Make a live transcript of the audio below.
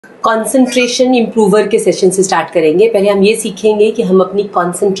Concentration improver के session से start करेंगे। पहले हम ये सीखेंगे कि हम अपनी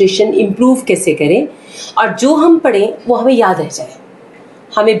कंसंट्रेशन इम्प्रूव कैसे करें और जो हम पढ़ें वो हमें याद रह जाए,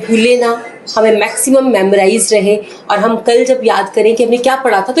 हमें भूले ना, हमें मैक्सिमम मेमोराइज रहे और हम कल जब याद करें कि हमने क्या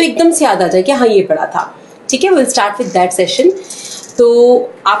पढ़ा था तो एकदम से याद आ जाए कि हाँ ये पढ़ा था। ठीक है, will start with that session. तो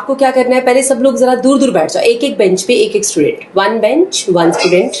आपको क्या करना है, पहले सब लोग जरा दूर दूर बैठ जाओ, एक एक बेंच पे एक एक student, one bench one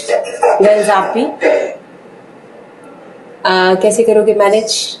student. Girls आप भी कैसे करोगे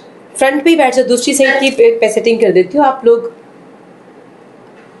मैनेज? फ्रंट पे ही बैठ जाओ, दूसरी साइड की पे सेटिंग कर देती हो आप लोग।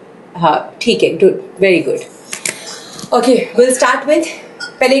 हाँ ठीक है, good, very good. Okay, will start with,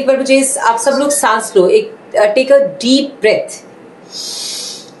 पहले एक बार मुझे आप सब लोग सांस लो, एक टेक अ डीप ब्रेथ,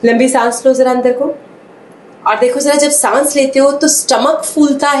 लंबी सांस लो जरा अंदर को। और देखो जरा, जब सांस लेते हो तो स्टमक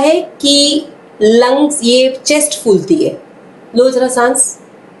फूलता है कि लंग्स, ये चेस्ट फूलती है? लो जरा सांस।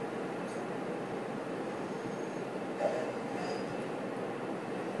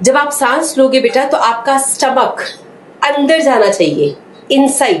 जब आप सांस लोगे बेटा तो आपका स्टमक अंदर जाना चाहिए,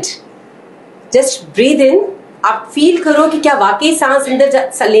 इनसाइड। जस्ट ब्रीद इन, आप फील करो कि क्या वाकई सांस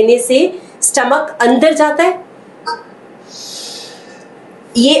अंदर लेने से स्टमक अंदर जाता है,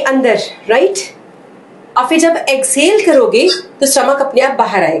 ये अंदर, राइट। और फिर जब एक्सहेल करोगे तो स्टमक अपने आप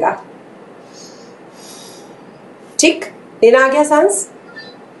बाहर आएगा। ठीक, लेना आ गया सांस।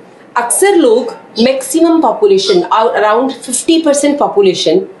 अक्सर लोग, maximum population, around 50%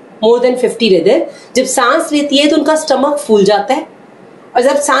 population, more than 50 rather, जब सांस लेती है तो उनका स्टमक फूल जाता है और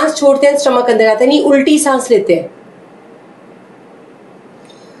जब सांस छोड़ते हैं स्टमक अंदर आता है, नहीं उल्टी सांस लेते हैं।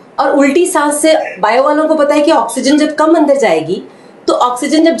 और उल्टी सांस से बायो वालों को पता है कि ऑक्सीजन जब कम अंदर जाएगी तो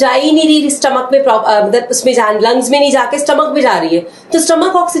ऑक्सीजन जब जा ही नहीं रही स्टमक में, मतलब उसमें लंग्स में नहीं जाके स्टमक में जा रही है, तो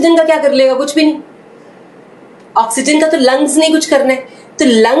स्टमक ऑक्सीजन का क्या कर लेगा? कुछ भी नहीं। ऑक्सीजन का तो लंग्स ने कुछ करना है, तो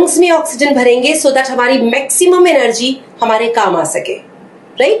लंग्स में ऑक्सीजन भरेंगे सो दैट हमारी मैक्सिमम एनर्जी हमारे काम आ सके,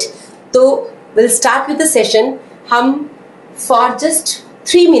 राइट। तो will start with the session. हम for just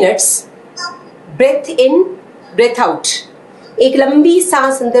 3 minutes breath in breath out, एक लंबी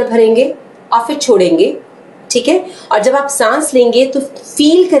सांस अंदर भरेंगे और फिर छोड़ेंगे, ठीक है। और जब आप सांस लेंगे तो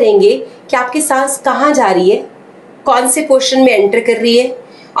फील करेंगे कि आपकी सांस कहाँ जा रही है, कौन से पोर्शन में एंटर कर रही है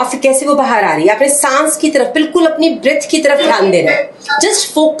और फिर कैसे वो बाहर आ रही है। आपने सांस की तरफ, बिल्कुल अपनी ब्रेथ की तरफ ध्यान देना है,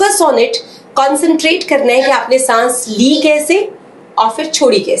 just focus on it, concentrate करना है कि आपने सांस ली कैसे और फिर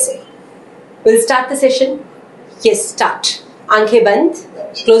छोड़ी कैसे। Will start the session. Yes, start. आंखें बंद,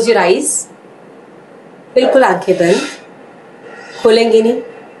 क्लोज योर आईज, बिल्कुल आंखें बंद, खोलेंगे नहीं।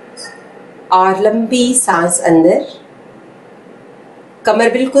 और लंबी सांस अंदर, कमर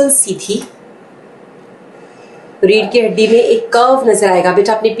बिल्कुल सीधी, रीढ़ की हड्डी में एक कर्व नजर आएगा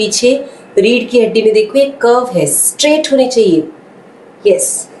बेटा, अपने पीछे रीढ़ की हड्डी में देखो एक कर्व है, स्ट्रेट होनी चाहिए।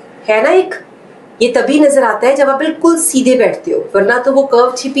 यस, है ना एक, ये तभी नजर आता है जब आप बिल्कुल सीधे बैठते हो, वरना तो वो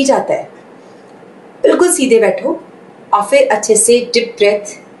कर्व छिप ही जाता है। बिल्कुल सीधे बैठो और फिर अच्छे से डीप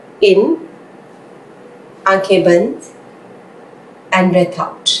ब्रेथ इन, आंखें बंद, एंड ब्रेथ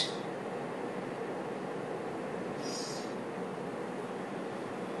आउट।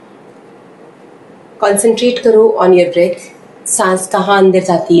 कॉन्सेंट्रेट करो ऑन योर ब्रेथ, सांस कहाँ अंदर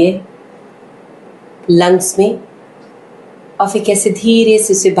जाती है, लंग्स में, और फिर कैसे धीरे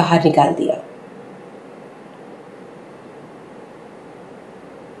से उसे बाहर निकाल दिया।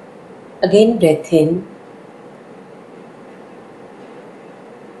 Again breath in,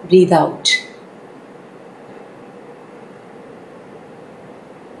 breathe out.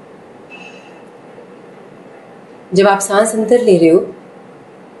 जब आप सांस अंदर ले रहे हो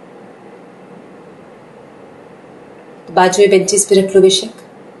तो बाजू में बेंचेस पे रख लो बेशक।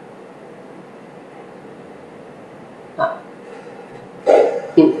 हाँ,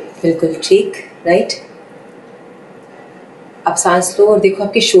 बिल्कुल ठीक, राइट। अब सांस लो और देखो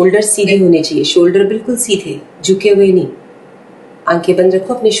आपके शोल्डर सीधे होने चाहिए, शोल्डर बिल्कुल सीधे, झुके हुए नहीं। आंखें बंद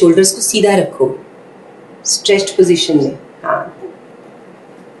रखो, अपने शोल्डर्स को सीधा रखो, स्ट्रेच्ड पोजीशन में। हाँ,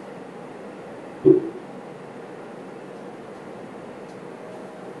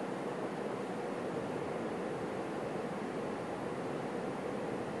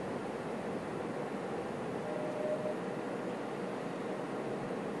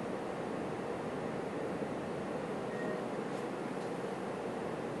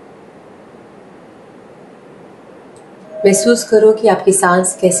 महसूस करो कि आपकी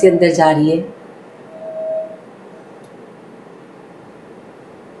सांस कैसे अंदर जा रही है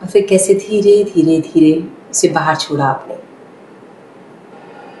और फिर कैसे धीरे धीरे धीरे उसे बाहर छोड़ा आपने।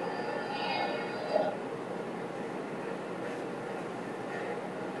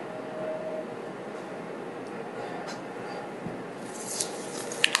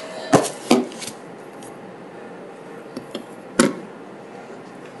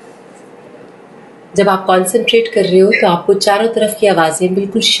 जब आप कंसंट्रेट कर रहे हो तो आपको चारों तरफ की आवाजें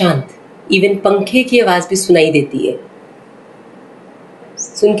बिल्कुल शांत, इवन पंखे की आवाज भी सुनाई देती है।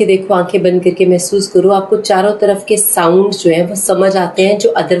 सुन के देखो, आंखें बंद करके महसूस करो, आपको चारों तरफ के साउंड जो है वो समझ आते हैं जो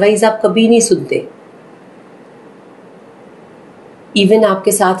अदरवाइज आप कभी नहीं सुनते। इवन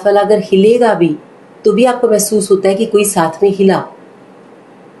आपके साथ वाला अगर हिलेगा भी तो भी आपको महसूस होता है कि कोई साथ में हिला।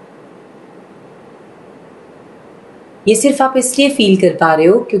 ये सिर्फ आप इसलिए फील कर पा रहे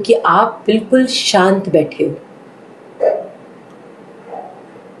हो क्योंकि आप बिल्कुल शांत बैठे हो।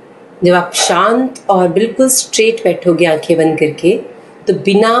 जब आप शांत और बिल्कुल स्ट्रेट बैठोगे आंखें बंद करके, तो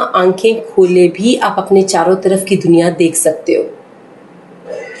बिना आंखें खोले भी आप अपने चारों तरफ की दुनिया देख सकते हो।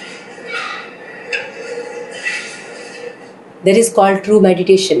 That is called true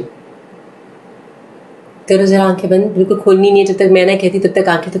meditation. करो जरा आंखें बंद, बिल्कुल खोलनी नहीं है। जब तक मैं ना कहती तब तक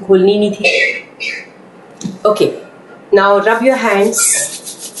आंखें तो खोलनी नहीं थी। Okay, now rub your hands.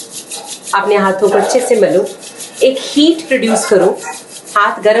 अपने हाथों को अच्छे से मलो, एक हीट प्रोड्यूस करो।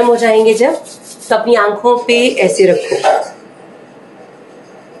 हाथ गर्म हो जाएंगे जब, तो अपनी आंखों पे ऐसे रखो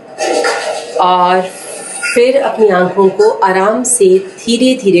और फिर अपनी आंखों को आराम से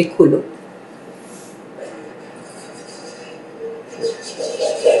धीरे धीरे खोलो।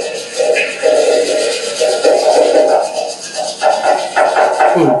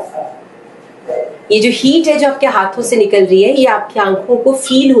 ये जो हीट है जो आपके हाथों से निकल रही है, ये आपकी आंखों को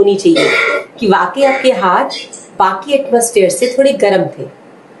फील होनी चाहिए कि वाकई आपके हाथ बाकी एटमॉस्फेयर से थोड़े गर्म थे।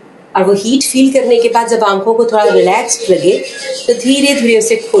 और वो हीट फील करने के बाद जब आंखों को थोड़ा रिलैक्स्ड लगे तो धीरे धीरे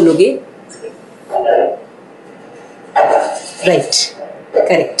उसे खोलोगे। Right,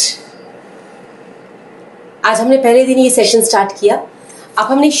 correct. आज हमने पहले दिन ये सेशन स्टार्ट किया। अब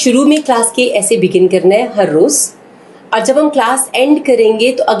हमने शुरू में क्लास के ऐसे बिगिन करना है हर रोज, और जब हम क्लास एंड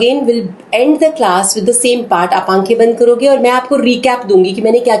करेंगे तो again will and the class with the same part. आप आंखें बंद करोगे और मैं आपको रिकैप दूंगी कि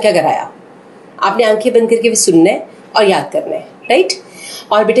मैंने क्या क्या कराया। आपने आंखें बंद करके भी सुनना है और याद करना है, राइट।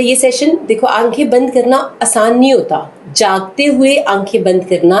 और बेटा ये सेशन देखो, आंखें बंद करना आसान नहीं होता। जागते हुए आंखें बंद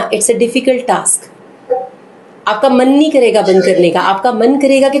करना इट्स अ डिफिकल्ट टास्क। आपका मन नहीं करेगा बंद करने का, आपका मन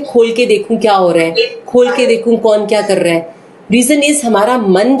करेगा कि खोल के देखूं क्या हो रहा है, खोल के देखूं कौन क्या कर रहा है। रीजन इज हमारा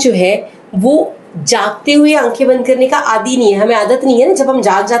मन जो है वो जागते हुए आंखें बंद करने का आदी नहीं है, हमें आदत नहीं है ना। जब हम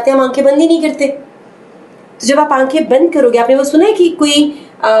जाग जाते हैं हम आंखें बंद ही नहीं करते। तो जब आप आंखें बंद करोगे, आपने वो सुना है कि कोई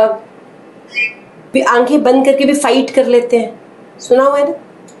आंखें बंद करके भी फाइट कर लेते हैं, सुना हुआ है ना।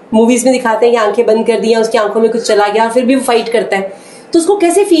 मूवीज में दिखाते हैं कि आंखें बंद कर दी, उसकी आंखों में कुछ चला गया, फिर भी वो फाइट करता है। तो उसको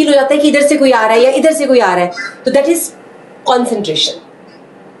कैसे फील हो जाता है कि इधर से कोई आ रहा है या इधर से कोई आ रहा है। तो दैट इज कॉन्सेंट्रेशन।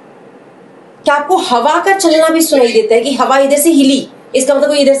 क्या आपको हवा का चलना भी सुनाई देता है कि हवा इधर से हिली, इसका मतलब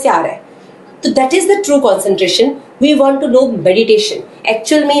कोई इधर से आ रहा है। तो that is the true concentration. We want to know meditation.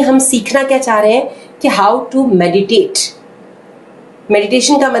 Actual में हम सीखना क्या चाह रहे हैं कि हाउ टू मेडिटेट।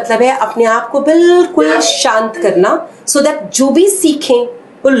 मेडिटेशन का मतलब है अपने आप को बिल्कुल शांत करना, सो दैट जो भी सीखें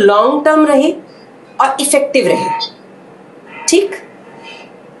वो लॉन्ग टर्म रहे और इफेक्टिव रहे। ठीक,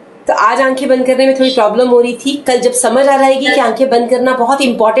 तो आज आंखें बंद करने में थोड़ी प्रॉब्लम हो रही थी। कल जब समझ आ जाएगी कि आंखें बंद करना बहुत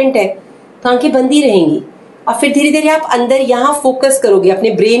इंपॉर्टेंट है तो आंखें बंद ही रहेंगी। और फिर धीरे धीरे आप अंदर यहाँ फोकस करोगे अपने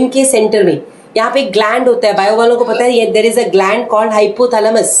ब्रेन के सेंटर में। यहाँ पे एक ग्लैंड होता है, बायो वालों को पता है, there is a gland called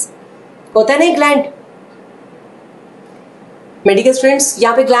hypothalamus. होता है ना ग्लैंड, मेडिकल स्टूडेंट्स,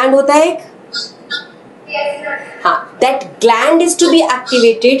 यहाँ पे ग्लैंड होता है एक। हाँ, that gland is to be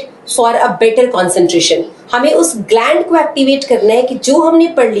activated for a better concentration. हमें उस ग्लैंड को एक्टिवेट करना है कि जो हमने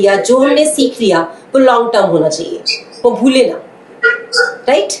पढ़ लिया, जो हमने सीख लिया, वो लॉन्ग टर्म होना चाहिए, वो भूले ना,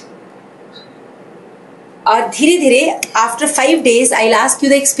 राइट। और धीरे धीरे after 5 days I will ask you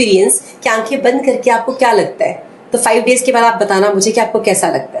the experience कि आंखें बंद करके आपको क्या लगता है। तो 5 days के बाद आप बताना मुझे कि आपको कैसा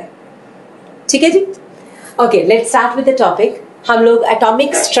लगता है। ठीक है जी, okay, let's start with the topic. हम लोग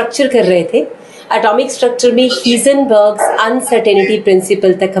एटॉमिक स्ट्रक्चर कर रहे थे। एटॉमिक स्ट्रक्चर में हीजनबर्ग्स अनसर्टेनिटी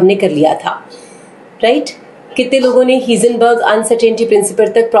प्रिंसिपल तक हमने कर लिया था, राइट। कितने लोगों ने हीजनबर्ग अनसर्टेनिटी प्रिंसिपल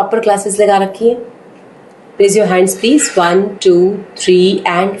तक प्रॉपर क्लासेस लगा रखी है? Raise your hands please. 1 2 3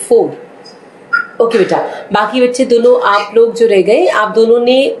 and 4। Okay बेटा, बाकी बच्चे दोनों आप लोग जो रह गए, आप दोनों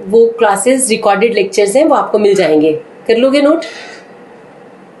ने वो क्लासेस रिकॉर्डेड लेक्चर्स हैं वो आपको मिल जाएंगे, कर लोगे नोट।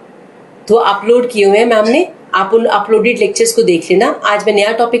 तो अपलोड किए हुए हैं मैम ने, आप उन अपलोडेड लेक्चर्स को देख लेना। आज मैं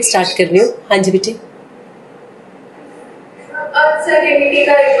नया टॉपिक स्टार्ट कर रही हूँ। हाँ जी बेटे,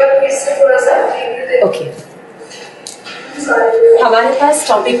 ओके, हमारे पास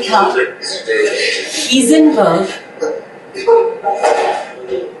टॉपिक था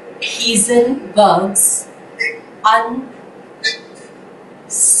हीजनबर्ग्स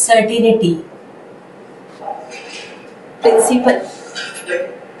uncertainty principle.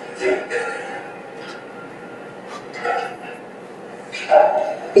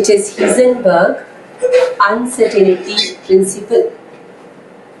 Which is Heisenberg uncertainty principle.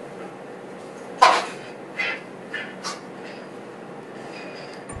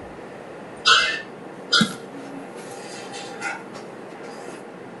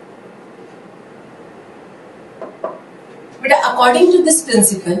 But according to this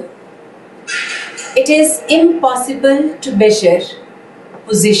principle, it is impossible to measure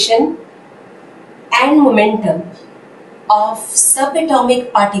position and momentum of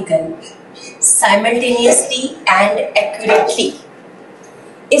subatomic particle simultaneously and accurately.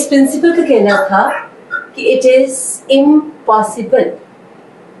 इस प्रिंसिपल का कहना था कि it is impossible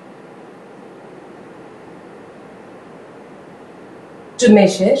to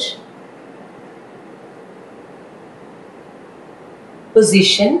measure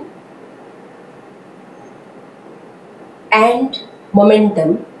position and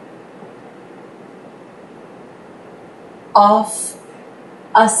momentum of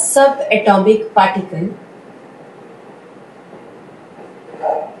a subatomic particle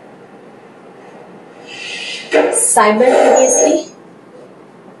simultaneously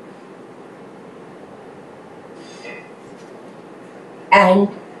and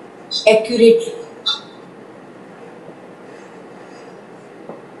accurately.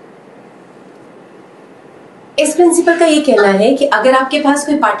 इस principal का ये कहना है कि अगर आपके पास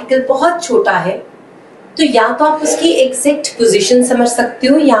कोई पार्टिकल बहुत छोटा है तो या तो आप उसकी एग्जैक्ट पोजीशन समझ सकते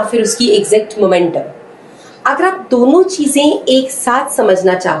हो या फिर उसकी एग्जैक्ट मोमेंटम। अगर आप दोनों चीजें एक साथ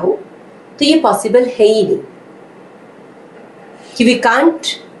समझना चाहो तो ये पॉसिबल है ही नहीं कि we can't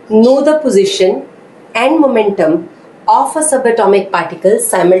know the position and momentum of a subatomic particle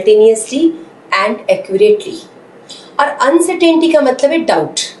simultaneously and accurately. और अनसर्टेनिटी का मतलब है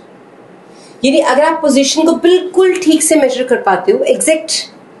डाउट, यानी अगर आप पोजीशन को बिल्कुल ठीक से मेजर कर पाते हो एग्जैक्ट,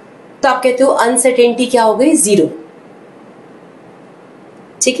 तो आप कहते हो अनसर्टेनिटी क्या हो गई, जीरो।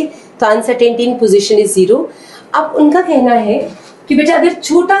 ठीक है, तो uncertainty in position is zero. अब उनका कहना है कि बेटा अगर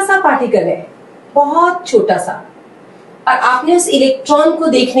छोटा सा पार्टिकल है, बहुत छोटा सा, और आपने उस इलेक्ट्रॉन को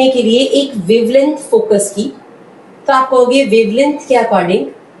देखने के लिए एक वेवलेंथ फोकस की, तो आप कहोगे वेवलेंथ के अकॉर्डिंग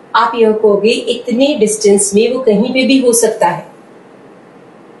आप यह कहोगे इतने डिस्टेंस में वो कहीं पे भी हो सकता है।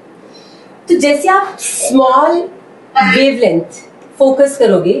 तो जैसे आप स्मॉल वेवलेंथ फोकस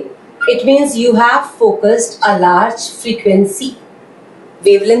करोगे, it means you have focused a large frequency.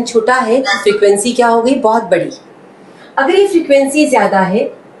 Wavelength छोटा है तो फ्रीक्वेंसी क्या हो गई, बहुत बड़ी। अगर ये फ्रीक्वेंसी ज्यादा है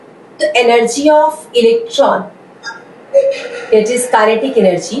तो energy of electron, it is kinetic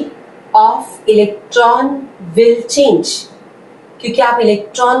energy of electron will change. क्योंकि आप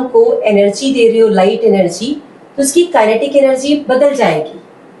इलेक्ट्रॉन को एनर्जी दे रहे हो, लाइट एनर्जी, तो उसकी काइनेटिक एनर्जी बदल जाएगी।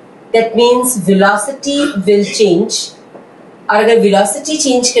 That means velocity will change. और अगर वेलोसिटी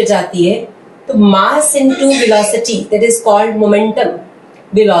चेंज कर जाती है तो mass into velocity, that is called momentum,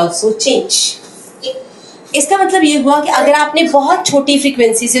 will also change. इसका मतलब ये हुआ कि अगर आपने बहुत छोटी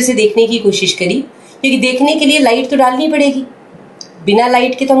फ्रीक्वेंसी से उसे देखने की कोशिश करी, क्योंकि देखने के लिए लाइट तो डालनी पड़ेगी, बिना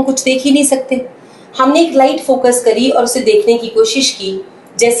लाइट के तो हम कुछ देख ही नहीं सकते। हमने एक लाइट फोकस करी और उसे देखने की कोशिश की,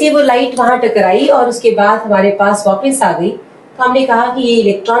 जैसे वो लाइट वहां टकराई और उसके बाद हमारे पास वापस आ गई, तो हमने कहा कि ये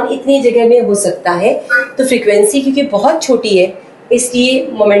इलेक्ट्रॉन इतनी जगह में हो सकता है। तो फ्रीक्वेंसी क्योंकि बहुत छोटी है इसलिए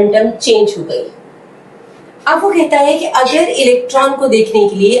मोमेंटम चेंज हो गई। अब वो कहता है कि अगर इलेक्ट्रॉन को देखने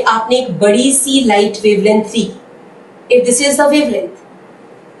के लिए आपने एक बड़ी सी light wavelength Lee, if this is the wavelength,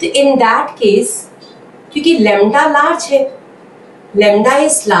 तो इन दैट केस क्योंकि लैम्डा लार्ज है, lambda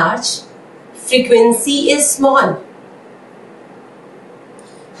is large, frequency is small,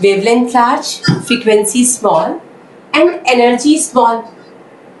 wavelength large, frequency small and energy small.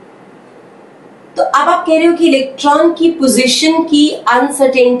 तो अब आप कह रहे हो कि इलेक्ट्रॉन की पोजीशन की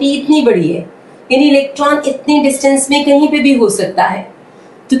अनसर्टेनिटी इतनी बड़ी है, यानी इलेक्ट्रॉन इतनी डिस्टेंस में कहीं पे भी हो सकता है,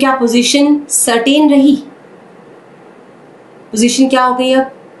 तो क्या पोजीशन सर्टेन रही? पोजीशन क्या हो गई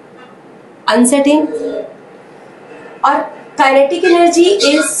अब, अनसर्टेन। और kinetic energy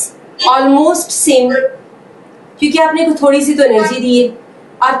is almost same, क्योंकि आपने को थोड़ी सी तो एनर्जी दी है,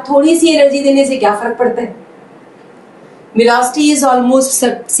 और थोड़ी सी एनर्जी देने से क्या फर्क पड़ता है, वेलोसिटी इज ऑलमोस्ट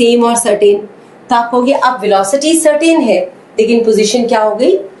सेम और सर्टेन। तो आप कहोगे अब वेलोसिटी सर्टेन है लेकिन पोजीशन क्या हो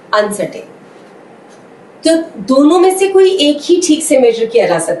गई, अनसर्टेन। तो दोनों में से कोई एक ही ठीक से मेजर किया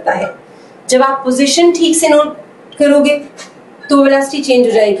जा सकता है। जब आप पोजीशन ठीक से नोट करोगे तो वेलोसिटी चेंज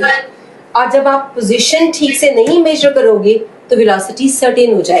हो जाएगी, और जब आप पोजीशन ठीक से नहीं मेजर करोगे तो वेलोसिटी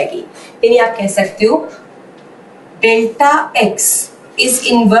सर्टेन हो जाएगी। यानी आप कह सकते हो delta x is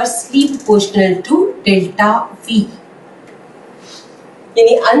inversely proportional to delta we,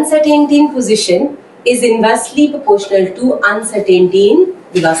 यानी uncertainty in position is inversely proportional to uncertainty in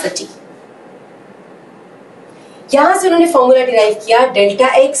velocity. यहां से उन्होंने फॉर्मूला डिराइव किया delta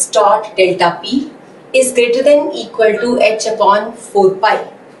x dot delta P is greater than equal to h upon 4 पाई।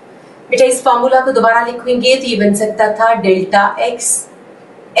 बेटा इस formula को दोबारा लिखेंगे तो ये बन सकता था delta x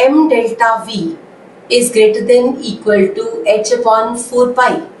m delta v is greater than equal to h upon 4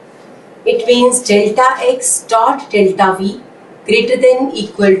 pi. It means delta x dot delta v greater than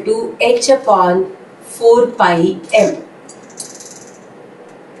equal to h upon 4 pi m.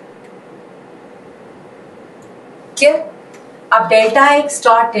 Clear? अब delta x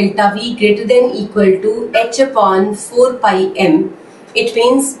dot delta v greater than equal to h upon 4 pi m. It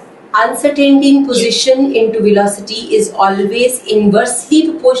means uncertainty in position into velocity is always inversely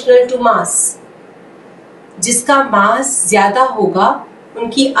proportional to mass. जिसका मास ज्यादा होगा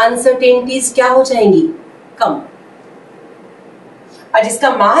उनकी uncertainties क्या हो जाएंगी, कम, और जिसका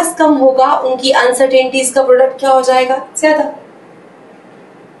मास कम होगा उनकी अनसर्टेनिटीज का प्रोडक्ट क्या हो जाएगा, ज्यादा।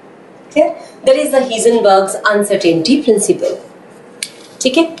 That is the हीजनबर्ग्स uncertainty principle.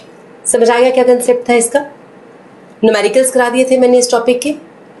 ठीक है, समझ आ गया क्या कंसेप्ट था इसका? न्यूमेरिकल्स करा दिए थे मैंने इस टॉपिक के।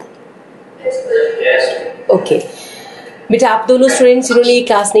 ओके बेटा, आप दोनों स्टूडेंट्स जिन्होंने ये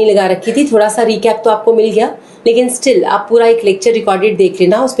क्लास नहीं लगा रखी थी, थोड़ा सा रिकैप तो आपको मिल गया, लेकिन स्टिल आप पूरा एक लेक्चर रिकॉर्डेड देख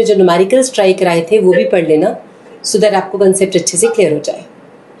लेना, उसमें जो न्यूमेरिकल्स ट्राई कराए थे वो भी पढ़ लेना, सो दैट आपको कंसेप्ट अच्छे से क्लियर हो जाए।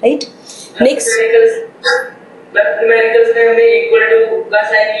 राइट, नेक्स्ट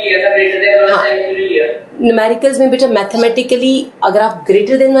न्यूमेरिकल्स में बेटा मैथमेटिकली अगर आप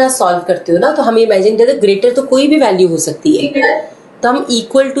ग्रेटर देन वाला सॉल्व करते हो ना, तो हम इमेजिन करते हैं ग्रेटर तो कोई भी वैल्यू हो सकती है, तो हम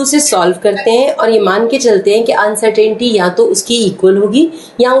इक्वल टू से सॉल्व करते हैं और ये मान के चलते हैं कि अनसर्टेनिटी या तो उसकी इक्वल होगी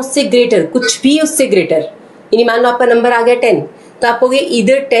या उससे ग्रेटर, कुछ भी उससे ग्रेटर। यानी मान लो आपका नंबर आ गया 10, तो आप कहोगे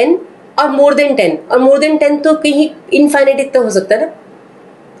इधर 10 और मोर देन 10, और मोर देन 10 तो कहीं इनफाइनाइट तक हो सकता है ना,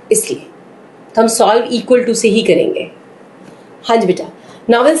 इसलिए तो हम सॉल्व इक्वल टू से ही करेंगे। हाँ जी बेटा,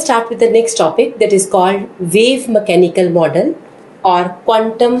 now will start with the next topic that is called wave mechanical model और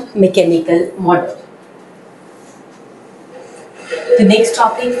quantum mechanical model. The next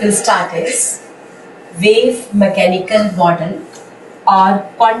topic we'll start is wave mechanical model or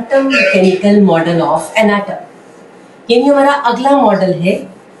quantum mechanical model of an atom. यानी हमारा अगला model है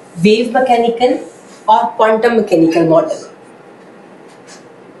wave mechanical और quantum mechanical model.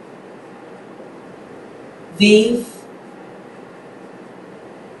 Wave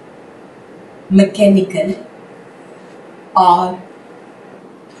mechanical और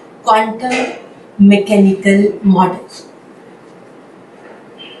quantum mechanical model.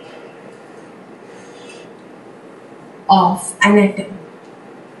 Of an atom.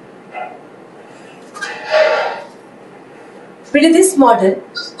 But in this model,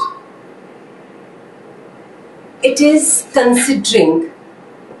 it is considering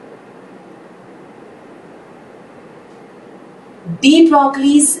de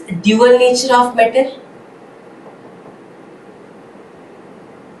Broglie's dual nature of matter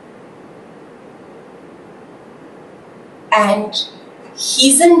and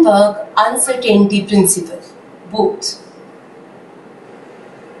Heisenberg uncertainty principle, both.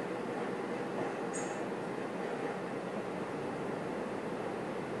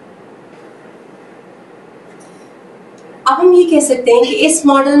 अब हम ये कह सकते हैं कि इस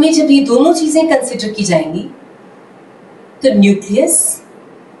मॉडल में जब ये दोनों चीजें कंसिडर की जाएंगी तो nucleus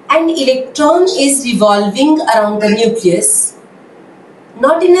and electron is revolving around the nucleus,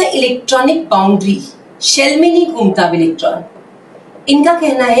 not in a electronic boundary, shell में नहीं घूमता अब इलेक्ट्रॉन। इनका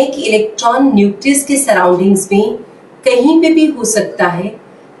कहना है कि इलेक्ट्रॉन न्यूक्लियस के सराउंडिंग्स में कहीं पे भी हो सकता है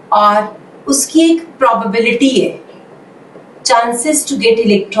और उसकी एक प्रोबेबिलिटी है, chances to get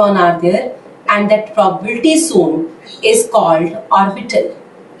electron are there and that probability zone is called orbital.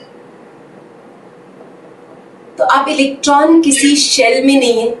 तो अब इलेक्ट्रॉन किसी शेल में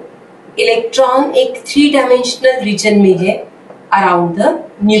नहीं है, इलेक्ट्रॉन एक 3 डायमेंशनल रीजन में है around the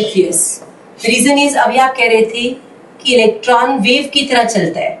nucleus. Reason is, अभी आप कह रहे थे कि इलेक्ट्रॉन वेव की तरह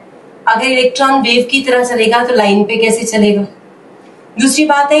चलता है, अगर इलेक्ट्रॉन वेव की तरह चलेगा तो लाइन पे कैसे चलेगा। दूसरी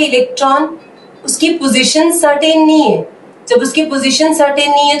बात है इलेक्ट्रॉन उसकी पोजीशन सर्टेन नहीं है, जब उसकी पोजीशन सर्टेन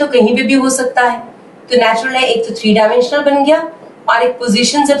नहीं है तो कहीं पे भी हो सकता है, तो नेचुरल है एक तो 3 डायमेंशनल बन गया और एक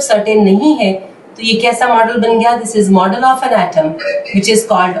पोजीशन जब सर्टेन नहीं है तो ये कैसा मॉडल बन गया, this is model of an atom which is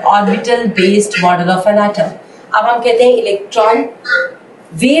called orbital based model of an atom. अब हम कहते हैं इलेक्ट्रॉन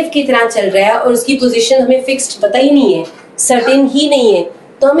वेव की तरह चल रहा है और उसकी पोजीशन हमें फिक्स्ड पता ही नहीं है, सर्टेन ही नहीं है,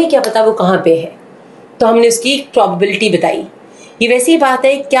 तो हमें क्या पता वो कहाँ पे है, तो हमने उसकी प्रोबेबिलिटी बताई। ये वैसी बात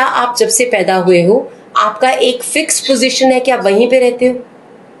है, क्या आप जब से पैदा हुए हो आपका एक फिक्स पोजीशन है कि आप वहीं पे रहते हो,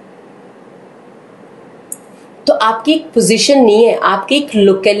 तो आपकी एक पोजीशन नहीं है, आपकी एक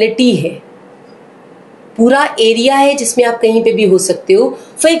लोकेलिटी है, पूरा एरिया है जिसमें आप कहीं पे भी हो सकते हो।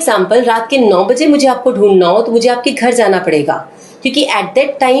 फॉर एग्जाम्पल रात के 9 बजे मुझे आपको ढूंढना हो तो मुझे आपके घर जाना पड़ेगा, क्योंकि एट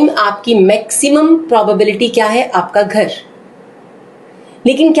दैट टाइम आपकी मैक्सिमम प्रोबेबिलिटी क्या है? आपका घर।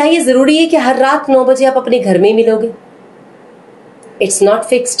 लेकिन क्या ये जरूरी है कि हर रात 9 बजे आप अपने घर में ही मिलोगे? It's not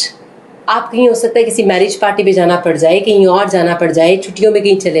fixed. आप कहीं हो सकता है किसी मैरिज पार्टी में जाना पड़ जाए, कहीं और जाना पड़ जाए, छुट्टियों में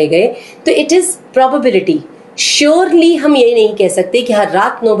कहीं चले गए, तो इट इज प्रोबेबिलिटी। श्योरली हम ये नहीं कह सकते कि हर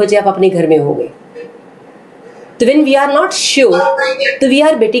रात 9 बजे आप अपने घर में होंगे। तो when we are not sure, तो we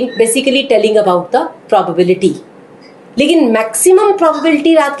are basically telling about the probability. लेकिन मैक्सिमम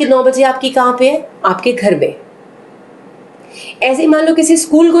प्रोबेबिलिटी रात के 9 बजे आपकी कहां पे है? आपके घर में। ऐसे ही मान लो किसी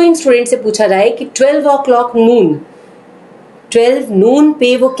स्कूल गोइंग स्टूडेंट से पूछा जाए कि 12 नून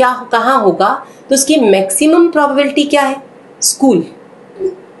पे वो क्या कहां होगा, तो उसकी मैक्सिमम प्रोबेबिलिटी क्या है? School,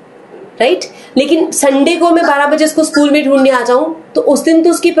 right. लेकिन संडे को मैं 12 बजे उसको स्कूल में ढूंढने आ जाऊं, तो उस दिन तो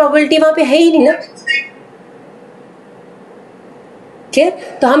उसकी प्रोबेबिलिटी वहां पे है ही नहीं ना। क्लियर?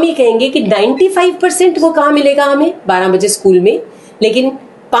 तो हम ये कहेंगे कि 95% वो कहां मिलेगा हमें? 12 बजे स्कूल में। लेकिन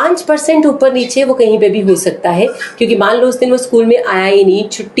 5% ऊपर नीचे वो कहीं पे भी हो सकता है, क्योंकि मान लो उस दिन वो स्कूल में आया ही नहीं,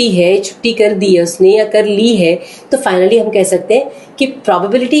 छुट्टी है, छुट्टी कर दी है उसने या कर ली है, तो फाइनली हम कह सकते हैं कि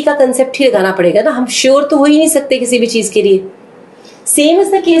प्रोबेबिलिटी का कंसेप्ट ही लगाना पड़ेगा ना। हम श्योर तो हो ही नहीं सकते किसी भी चीज के लिए। Same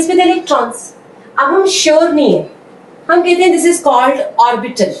is the case with electrons. अब हम श्योर नहीं है, हम कहते हैं this is called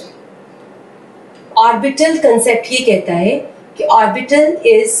orbital. Orbital concept ये कहता है कि orbital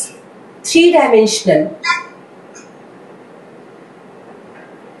is 3 dimensional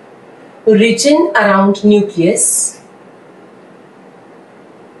region around nucleus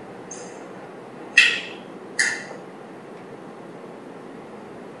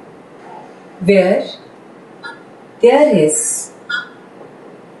where there is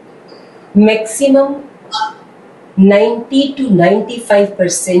maximum 90 to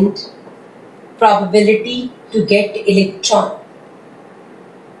 95% probability to get electron.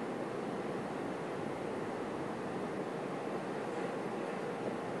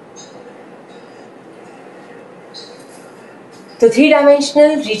 तो 3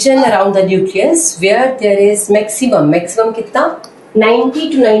 dimensional region around the nucleus where there is maximum कितना? 90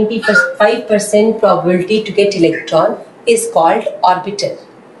 to 95% probability to get electron is called orbital.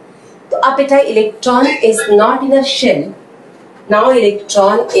 तो अब बेटा electron is not in a shell, now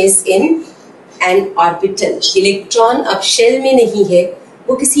electron is in an orbital. Electron अब shell में नहीं है,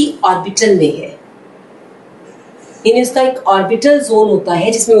 वो किसी ऑर्बिटल में है। यानी उसका एक ऑर्बिटल जोन होता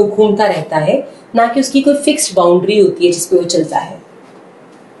है जिसमें वो घूमता रहता है, ना कि उसकी कोई फिक्स्ड बाउंड्री होती है जिसपे वो चलता है।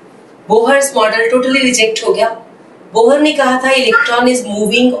 बोहर्स मॉडल टोटली रिजेक्ट हो गया। बोहर ने कहा था electron is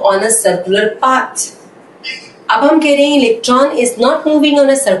moving on a circular path. अब हम कह रहे हैं electron is not moving on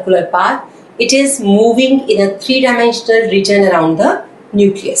a circular path, it is moving in a 3 dimensional region around the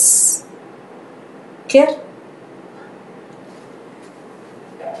nucleus. Clear?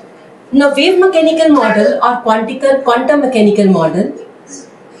 Now wave mechanical model or quantum mechanical model,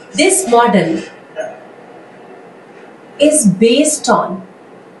 this model is based on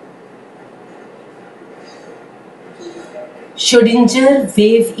Schrödinger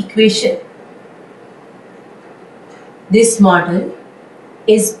wave equation. This model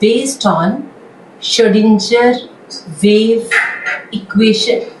is based on Schrödinger wave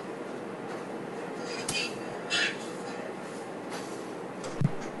equation.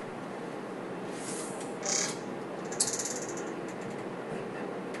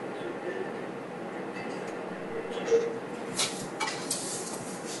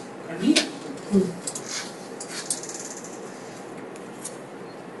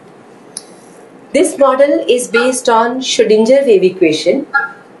 This model is based on Schrödinger wave equation,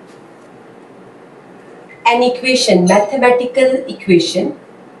 an equation, mathematical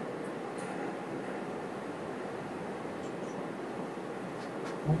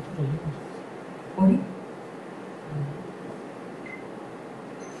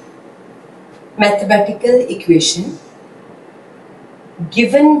equation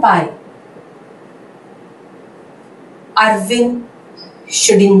given by Erwin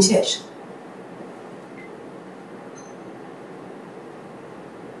Schrödinger.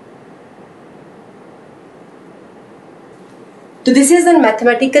 So this is a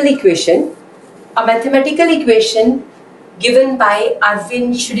mathematical equation, given by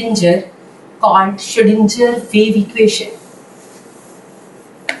Erwin Schrödinger called Schrödinger wave equation.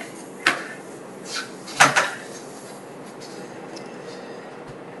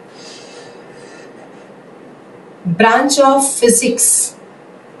 Branch of physics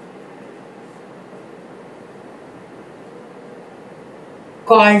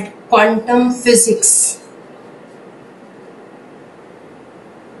called quantum physics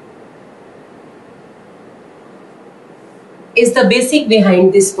is the basic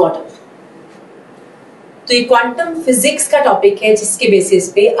behind this model. तो ये quantum physics का topic है जिसके basis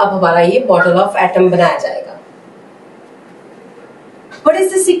पे अब हमारा ये model of atom बनाया जाएगा. What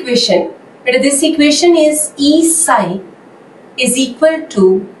is this equation? This equation is E psi is equal to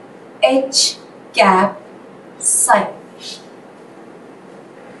H cap psi.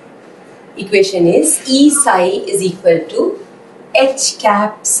 Equation is E psi is equal to H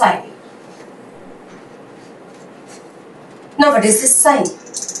cap psi. Now what is this psi?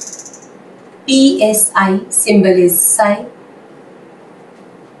 PSI, symbol is psi,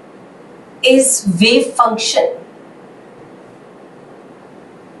 is wave function.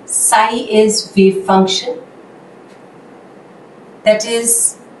 Psi is wave function, that is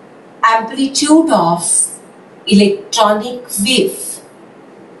amplitude of electronic wave.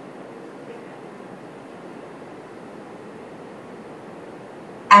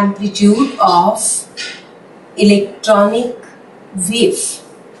 Amplitude of electronic wave.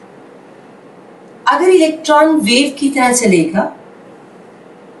 अगर electron wave की तरह चलेगा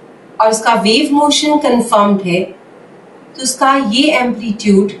और उसका wave motion confirmed है तो उसका ये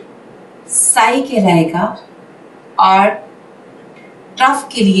एम्पलीट्यूड साई कहलाएगा और रफ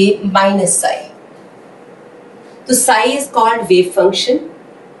के लिए माइनस साई. तो Sai is called wave function.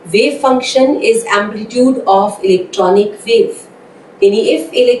 Wave function is amplitude of electronic wave. यानी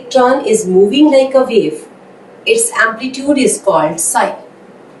if electron is moving like a wave, it's amplitude is called Sai.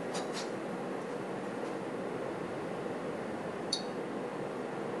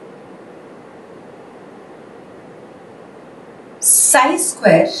 Psi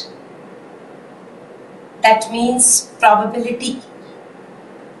square, that means probability.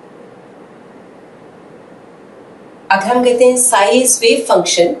 अगर हम कहते हैं psi is wave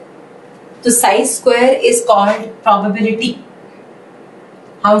function, तो psi square is called probability.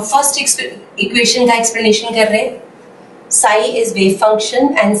 हम first equation का explanation कर रहे हैं. psi is wave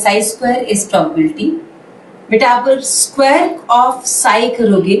function and psi square is probability. बेटा आप अगर स्क्वायर ऑफ psi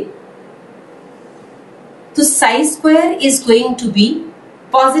करोगे तो psi square is going to be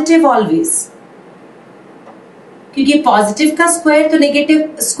positive always, क्योंकि पॉजिटिव का स्क्वायर तो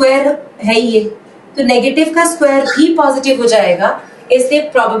नेगेटिव स्क्वायर है ही है, तो नेगेटिव का स्क्वायर भी पॉजिटिव हो जाएगा. इसलिए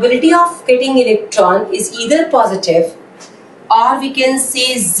probability of getting electron is either positive और we can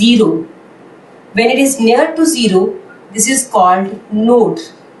say zero. When it is near to zero, this is called node.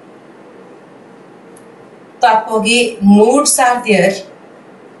 तो आप कहोगे nodes are there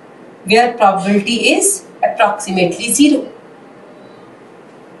where probability is approximately zero.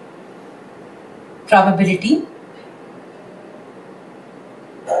 Probability,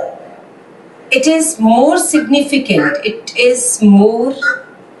 it is more significant. It is more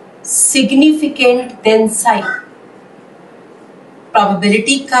significant than psi.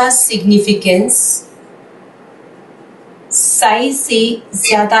 Probability का significance psi से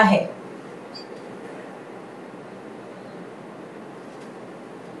ज्यादा है.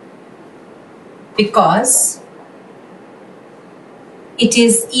 Because it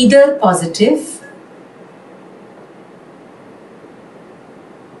is either positive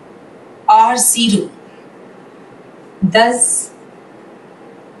or zero. Thus,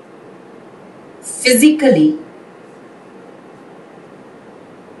 physically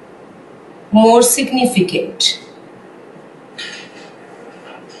more significant.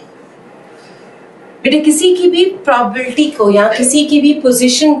 बेटा किसी की भी probability को या किसी की भी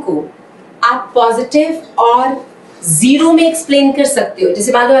पोजीशन को आप पॉजिटिव और जीरो में एक्सप्लेन कर सकते हो.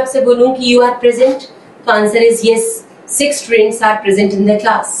 जैसे मान लो आपसे बोलूं कि यू आर प्रेजेंट, तो answer is yes, 6 students are present in the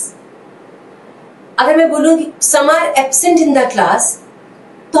class. अगर मैं बोलूं कि some are absent in the class,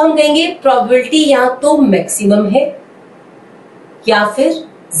 तो हम कहेंगे प्रोबेबिलिटी या तो मैक्सिमम है या फिर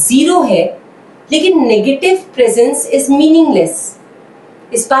जीरो है, लेकिन नेगेटिव प्रेजेंस इज मीनिंगलेस.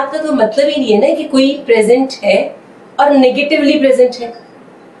 इस बात का तो मतलब ही नहीं है ना कि कोई प्रेजेंट है और नेगेटिवली प्रेजेंट है.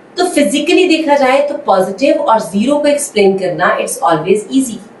 तो फिजिकली देखा जाए तो पॉजिटिव और जीरो को एक्सप्लेन करना इट्स ऑलवेज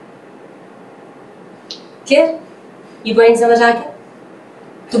इजी. क्लियर? ये पॉइंट समझ आ गया?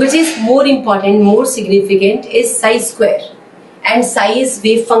 तो which is more important, more significant is Sai square and Sai is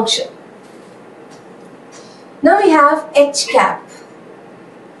wave function. Now we have H cap.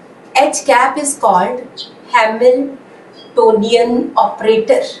 H cap is called Hamiltonian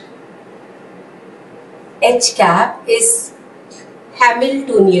operator. H cap is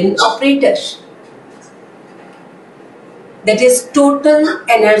Hamiltonian operator, that is total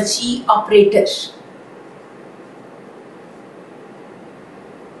energy operator.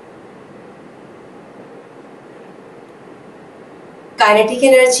 Kinetic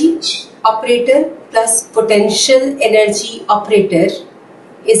energy operator plus potential energy operator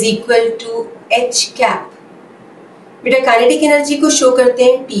is equal to H cap. बेटा kinetic energy को show करते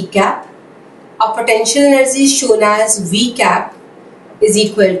हैं T cap a potential energy shown as V cap is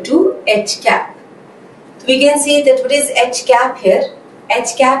equal to H cap. So we can say that what is H cap here?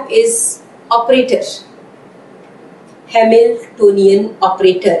 H cap is operator, Hamiltonian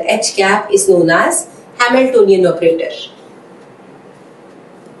operator. H cap is known as Hamiltonian operator.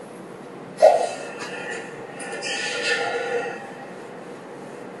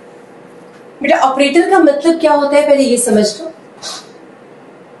 बेटा operator का मतलब क्या होता है पहले ये समझ लो।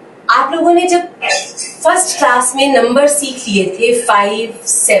 आप लोगों ने जब फर्स्ट क्लास में नंबर सीख लिए थे 5,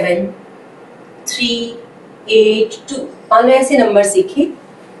 7, 3, 8, 2, मानो ऐसे नंबर सीखे,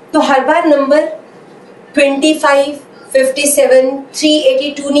 तो हर बार नंबर 25, 57,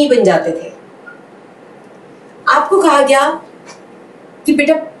 382 नहीं बन जाते थे। आपको कहा गया कि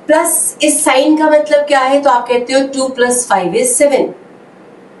बेटा प्लस इस साइन का मतलब क्या है, तो आप कहते हो 2 + 5 is 7।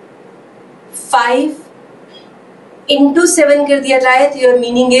 5 into 7 कर दिया जाए तो योर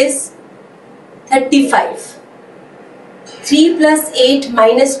मीनिंग इज 35। 3 + 8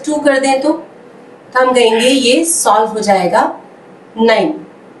 - 2 कर दें तो हम कहेंगे ये सॉल्व हो जाएगा 9।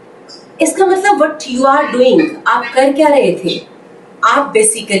 इसका मतलब व्हाट यू आर डूइंग, आप कर क्या रहे थे, आप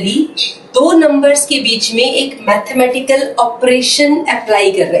बेसिकली दो नंबर्स के बीच में एक मैथमेटिकल ऑपरेशन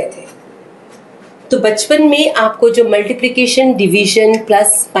अप्लाई कर रहे थे। तो बचपन में आपको जो मल्टीप्लिकेशन, डिवीजन,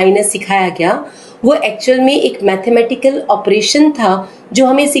 प्लस माइनस सिखाया गया वो एक्चुअल में एक मैथमेटिकल ऑपरेशन था जो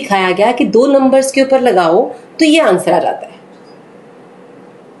हमें सिखाया गया कि दो नंबर्स के ऊपर लगाओ तो ये आंसर आ जाता है।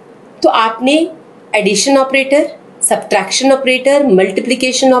 तो आपने addition operator, subtraction operator,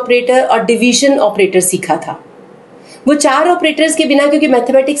 multiplication operator और डिवीजन ऑपरेटर सीखा था। वो चार ऑपरेटर्स के बिना क्योंकि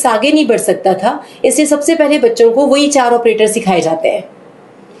मैथमेटिक्स आगे नहीं बढ़ सकता था, इसलिए सबसे पहले बच्चों को वही चार ऑपरेटर सिखाए जाते हैं।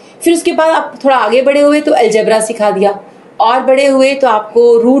 फिर उसके बाद आप थोड़ा आगे बड़े हुए तो अलजेब्रा सिखा दिया, और बड़े हुए तो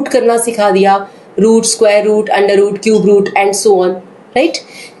आपको रूट करना सिखा दिया, root, square root, under root, cube root and so on, right.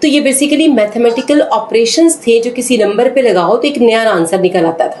 तो ये बेसिकली मैथमेटिकल ऑपरेशंस थे जो किसी नंबर पे लगाओ तो एक नया आंसर निकल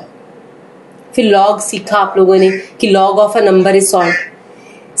आता था। फिर लॉग सीखा आप लोगों ने कि log of a number is solve.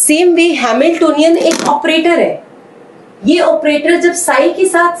 Same way Hamiltonian एक ऑपरेटर है। ये ऑपरेटर जब साई के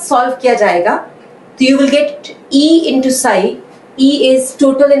साथ सॉल्व किया जाएगा तो you will get E into Sai. E is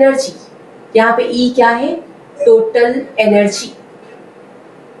total energy, यहां पे E क्या है, टोटल एनर्जी।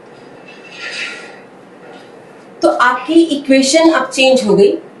 तो आपकी इक्वेशन अब चेंज हो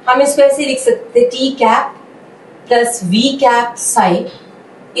गई। हम इसको ऐसे लिख सकते T cap plus V cap Sai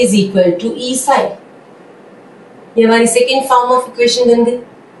is equal to E Sai. ये हमारी सेकेंड फॉर्म ऑफ इक्वेशन बन गई।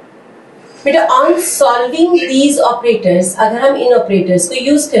 बेटा ऑन सॉल्विंग दीज ऑपरेटर्स, अगर हम इन ऑपरेटर्स को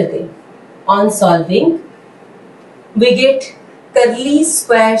यूज कर दें, on solving we get curly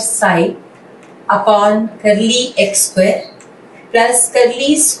square psi upon curly x square plus curly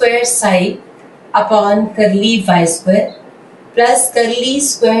square psi upon curly y square plus curly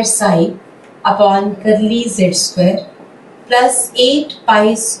square psi upon curly z square plus 8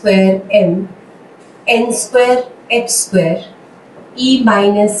 pi square m n square h square e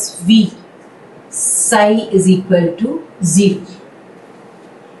minus v psi is equal to 0।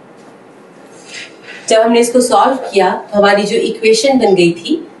 जब हमने इसको solve किया तो हमारी जो equation बन गई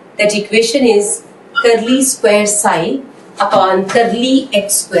थी, that equation is curly square psi upon curly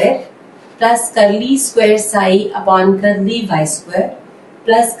x square plus curly square psi upon curly Y square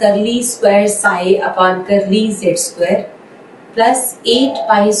plus curly square psi upon curly Z square plus 8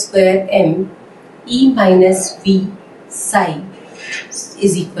 pi square M E minus we Sai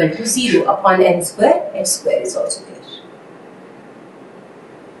is equal to 0 upon N square, H square is also there.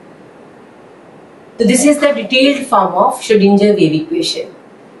 तो this is the detailed form of Schrodinger wave equation.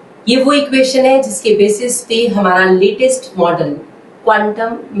 ये वो equation है जिसके basis पे हमारा latest model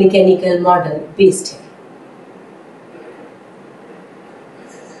quantum mechanical model based है।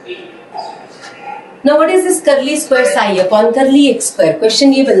 Now what is this curly square psi upon curly x square?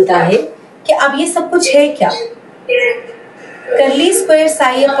 Question ये बनता है कि अब ये सब कुछ है क्या? Curly square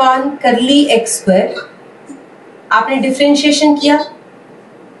psi upon curly x square आपने डिफरेंशिएशन किया,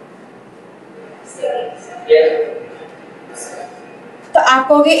 तो आप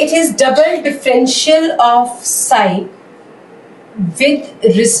कहोगे it is double differential of Sai with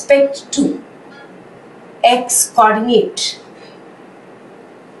respect to x coordinate.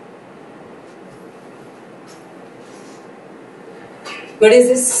 What is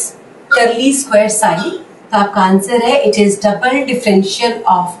this curly square Sai? तो आपका आंसर है it is double differential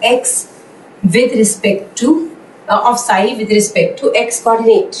of x with respect two of Sai with respect to x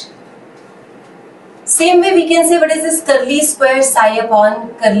coordinate. Same way we can say what is this curly square psi upon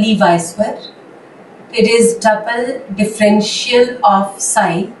curly y square? It is double differential of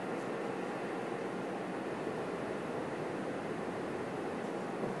psi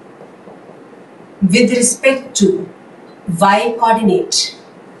with respect to y coordinate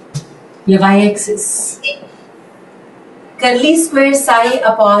या y axis, curly square psi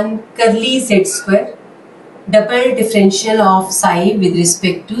upon curly z square, double differential of psi with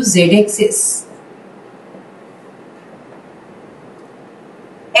respect to z axis.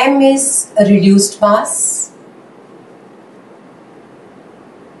 M is a reduced mass,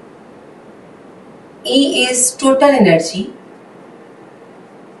 E is total energy,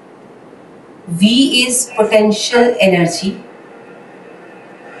 V is potential energy,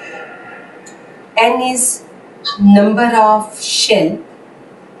 N is number of shell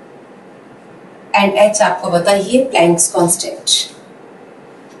and H आपको बताइए Planck's constant.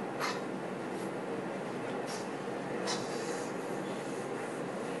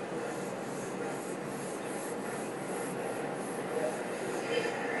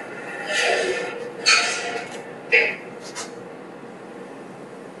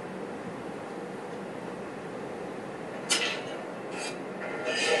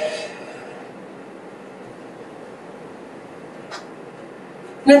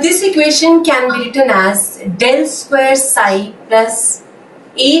 Now this equation can be written as del square psi plus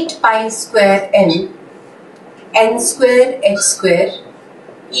 8 pi square n square h square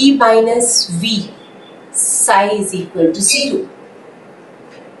e minus v psi is equal to 0,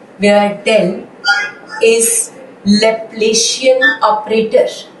 where del is Laplacian operator.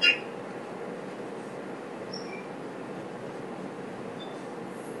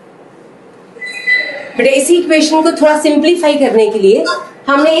 बेटा इसी equation को थोड़ा simplify करने के लिए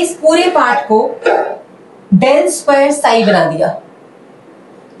हमने इस पूरे पार्ट को डेल स्क्वायर साई बना दिया,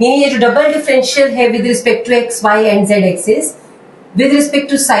 यानी ये जो डबल डिफरेंशियल है with respect to x Y and Z axis, with respect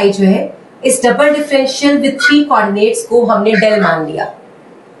to Sai जो है, इस डबल डिफरेंशियल विद 3 कोऑर्डिनेट्स को हमने डेल मान लिया.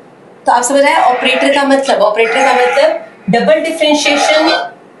 तो आप समझ आए ऑपरेटर का मतलब double differentiation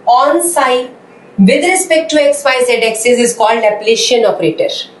on Sai with respect to x Y Z axis is called लैप्लेशियन operator.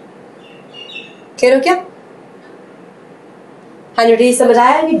 Clear हो क्या? हाँ बेटा, समझ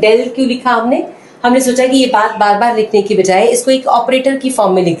आया कि डेल क्यों लिखा हमने सोचा कि ये बात बार बार लिखने की बजाय इसको एक ऑपरेटर की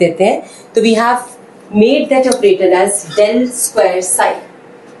फॉर्म में लिख देते हैं. तो we have made that operator as del square Sai.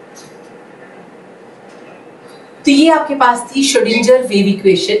 तो ये आपके पास थी Schrodinger wave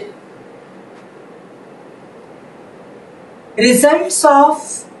equation. Results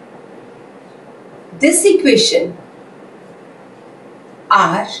of this equation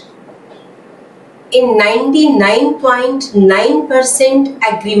are in 99.9%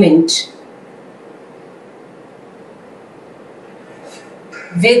 agreement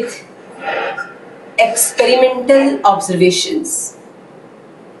with experimental observations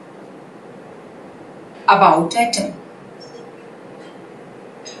about atom.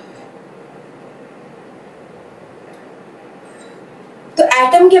 तो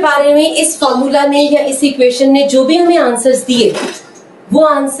एटम के बारे में इस फॉर्मूला ने या इस इक्वेशन ने जो भी हमें आंसर्स दिए, वो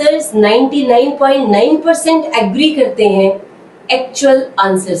आंसर्स 99.9% एग्री करते हैं एक्चुअल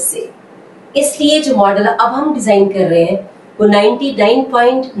आंसर से. इसलिए जो मॉडल अब हम डिजाइन कर रहे हैं वो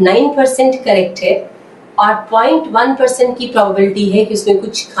 99.9% करेक्ट है और 0.1% की प्रोबेबिलिटी है कि उसमें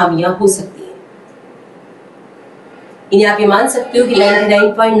कुछ खामियां हो सकती हैं. इन्हें आप ये मान सकते हो कि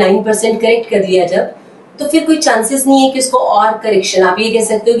 99.9% करेक्ट कर लिया जब, तो फिर कोई चांसेस नहीं है कि उसको और करेक्शन, आप ये कह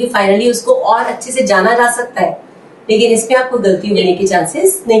सकते हो कि फाइनली उसको और अच्छे से जाना जा सकता है, लेकिन इसमें आपको गलती होने के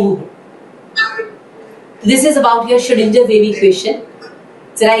चांसेस नहीं है. This is about your Schrodinger wave equation.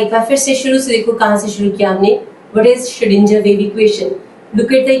 जरा एक बार फिर से शुरू से देखो, कहां से शुरू किया हमने. What is Schrodinger wave equation?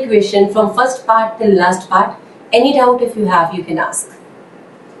 Look at the equation from first part till last part. Any doubt if you have you can ask.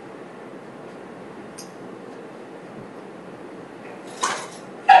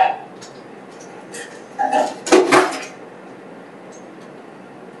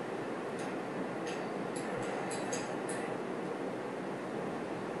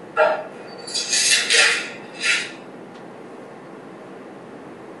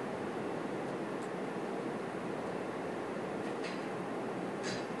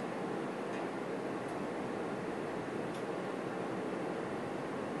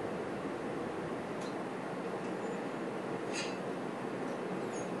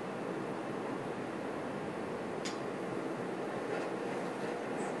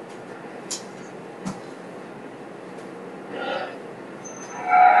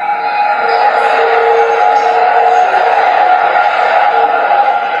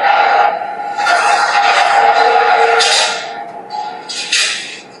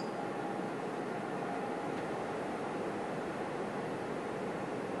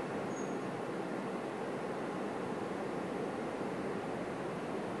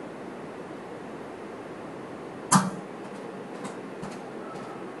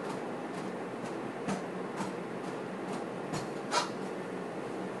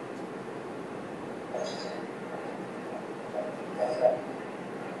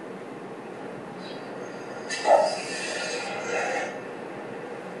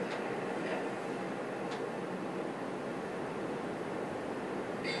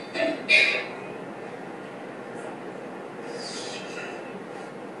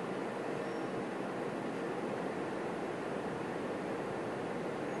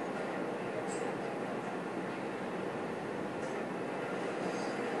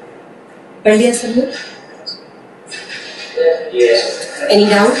 पढ़ लिया सबने? Any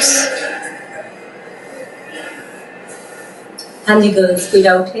doubts? हाँ जी गर्ल्स, कोई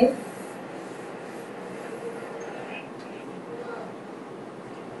डाउट है?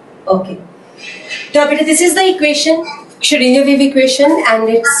 ओके, तो बेटा this is the equation, Schrodinger wave equation, and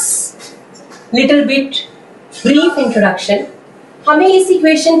it's little bit brief introduction. हमें इस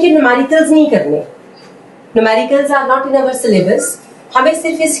इक्वेशन के न्यूमेरिकल्स नहीं करने, numericals are not in our syllabus. हमें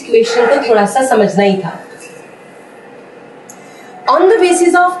सिर्फ इस इक्वेशन को थोड़ा सा समझना ही था. On the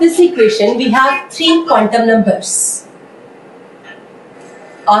basis of this equation, we have three quantum numbers.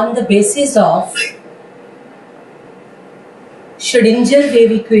 On the basis of Schrödinger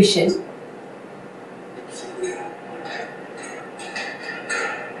wave equation,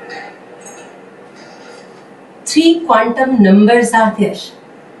 three quantum numbers are there.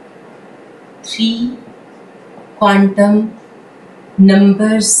 Three quantum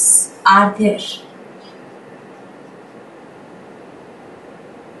numbers are there.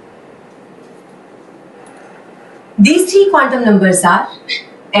 These three quantum numbers are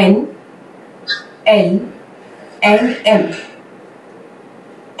n, l, and m.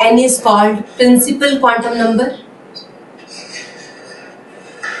 N is called principal quantum number.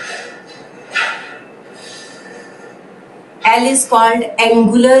 L is called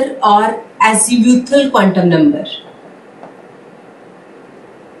angular or azimuthal quantum number.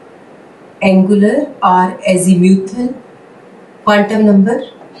 Angular or azimuthal quantum number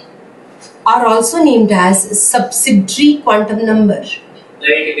are also named as subsidiary quantum number.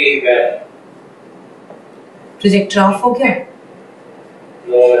 Projector off हो गया?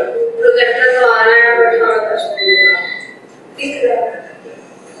 Projector तो आ रहा है but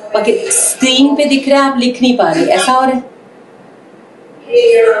okay, screen पे दिख रहा है, आप लिख नहीं पा रहे, ऐसा हो रहा है?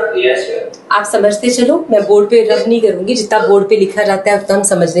 आप समझते चलो, मैं बोर्ड पे रब नहीं करूंगी, जितना बोर्ड पे लिखा जाता है उतना हम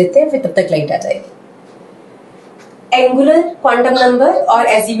समझ लेते हैं, फिर तब तक लाइट आ जाएगी. एंगुलर क्वांटम नंबर और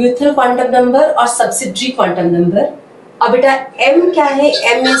एजीम्यूथल क्वांटम नंबर और सब्सिडियरी क्वांटम नंबर. अब बेटा m क्या है?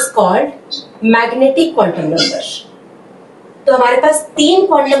 m is called magnetic quantum number. तो हमारे पास तीन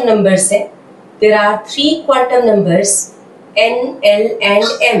क्वांटम नंबर्स है. There are three quantum numbers n, l and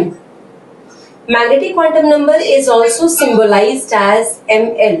m. Magnetic quantum number is also symbolized as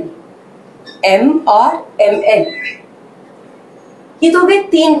ml, m और ml. ये तो हो गए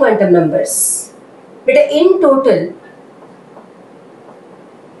तीन क्वांटम नंबर्स. बेटा in total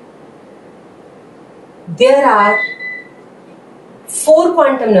there are four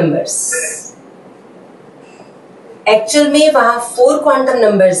quantum numbers. Actual में वहां फोर क्वांटम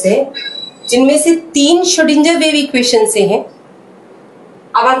नंबर्स है, जिनमें से तीन श्रोडिंगर वेव इक्वेशन से हैं.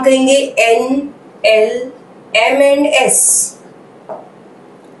 अब हम कहेंगे n, l, m and s.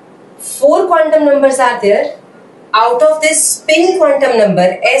 Four quantum numbers are there. Out of this spin quantum number,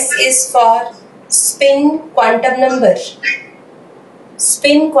 s is for spin quantum number.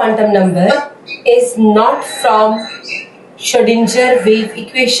 Spin quantum number is not from Schrödinger wave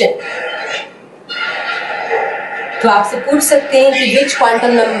equation. तो आपसे पूछ सकते हैं कि which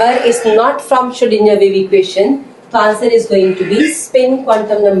quantum number is not from Schrödinger wave equation. तो answer is going to be spin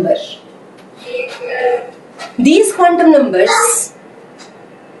quantum number.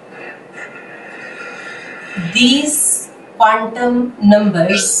 These quantum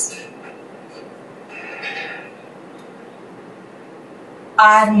numbers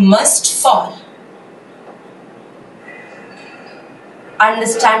are must for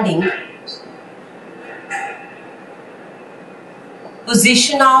understanding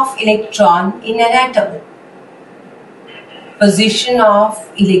position of electron in an atom. Position of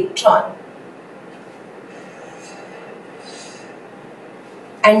electron.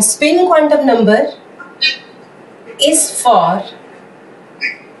 And spin quantum number is for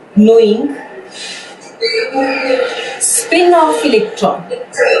knowing spin of electron.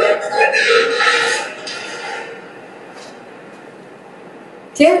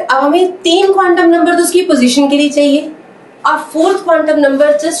 Clear? अब हमें तीन quantum number तो उसकी position के लिए चाहिए और fourth quantum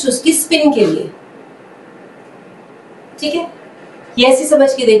number just उसकी स्पिन के लिए. ठीक है, ये ऐसे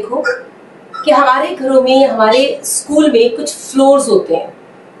समझ के देखो कि हमारे घरों में, हमारे स्कूल में कुछ फ्लोर्स होते हैं.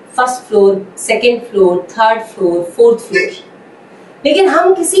 First floor, second floor, third floor, fourth floor. लेकिन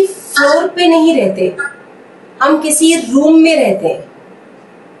हम किसी फ्लोर पे नहीं रहते, हम किसी रूम में रहते हैं.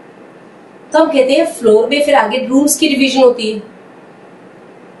 तो हम कहते हैं फ्लोर में, फिर आगे रूम्स की डिवीजन होती है.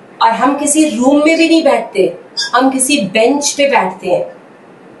 और हम किसी रूम में भी नहीं बैठते, हम किसी बेंच पे बैठते हैं.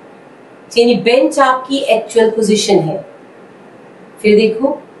 यानी बेंच आपकी एक्चुअल पोजीशन है। फिर देखो,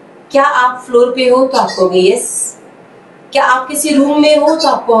 क्या आप फ्लोर पे हो तो आप कहोगे यस, क्या आप किसी रूम में हो तो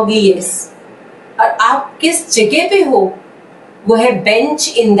आप कहोगे यस, और आप किस जगह पे हो वो है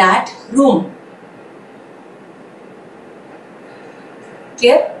bench in that room.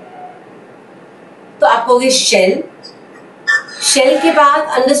 Clear? तो आप कहोगे शेल, शेल के बाद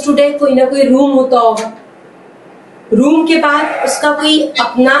अंडरस्टूड है कोई ना कोई रूम होता होगा, रूम के बाद उसका कोई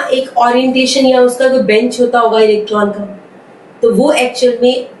अपना एक ओरिएंटेशन या उसका कोई बेंच होता होगा इलेक्ट्रॉन का, तो वो एक्चुअल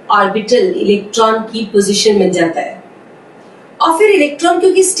में ऑर्बिटल इलेक्ट्रॉन की पोजीशन मिल जाता है। और फिर इलेक्ट्रॉन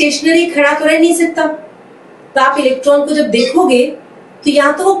क्योंकि स्टेशनरी खड़ा तो रह नहीं सकता, तो आप इलेक्ट्रॉन को जब देखोगे तो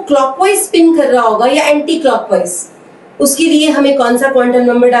या तो वो क्लॉकवाइज स्पिन कर रहा होगा या एंटी क्लॉकवाइज। उसके लिए हमें कौन सा क्वांटम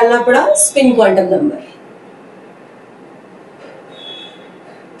नंबर डालना पड़ा? Spin quantum number.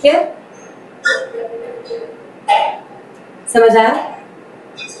 क्लियर? समझ आया?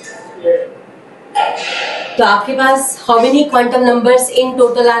 तो आपके पास how many quantum numbers in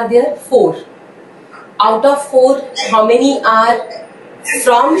total are there? 4. Out of 4, how many are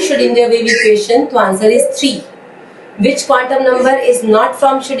from Schrödinger wave equation? तो answer is 3. Which quantum number is not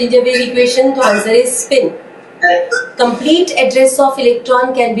from Schrödinger wave equation? तो answer is spin. Complete address of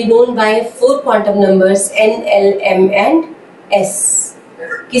electron can be known by 4 quantum numbers N, L, M and S.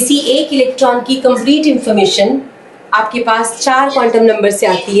 किसी एक electron की complete information आपके पास 4 quantum number से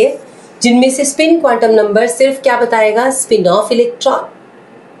आती है, जिनमें से स्पिन क्वांटम नंबर सिर्फ क्या बताएगा? Spin off electron.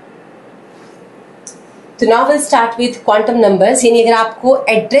 तो now will start with quantum numbers, यानी अगर आपको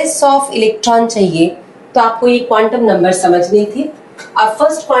एड्रेस ऑफ इलेक्ट्रॉन चाहिए तो आपको ये क्वांटम नंबर समझने थे। और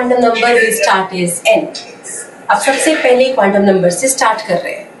first quantum number will start is n। अब सबसे पहले क्वांटम नंबर से स्टार्ट कर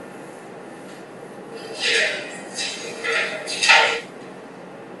रहे हैं।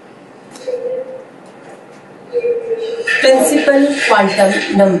 Principal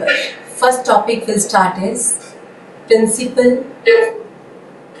quantum number. First topic will start is principal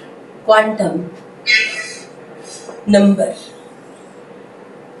quantum number,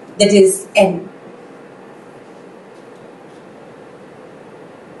 that is n.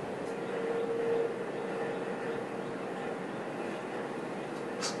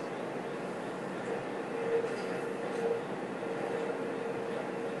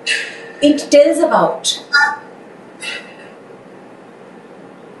 It tells about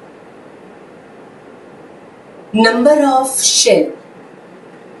number of shell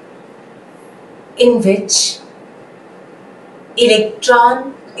in which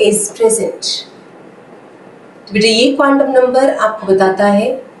electron is present. तो बेटा ये क्वांटम नंबर आपको बताता है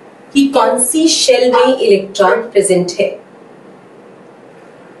कि कौन सी शेल में इलेक्ट्रॉन प्रेजेंट है।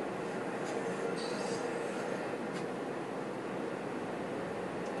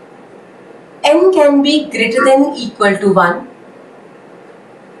 n can be greater than equal to 1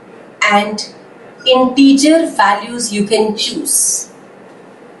 and integer values you can choose।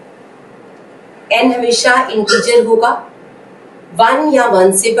 n हमेशा इंटीजर होगा, 1 या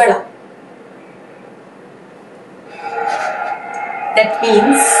 1 से बड़ा। That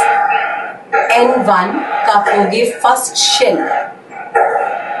means n1 का होगे first shell,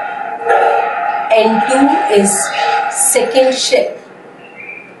 n2 is second shell,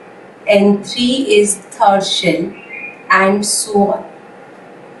 n3 is third shell and so on.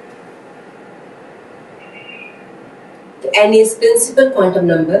 n is principal quantum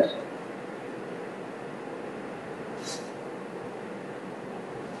number.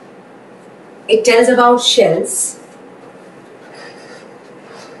 It tells about shells.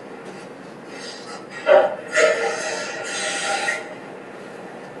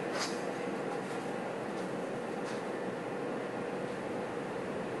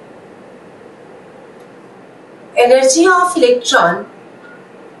 Energy of electron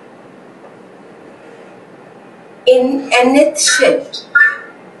in nth shell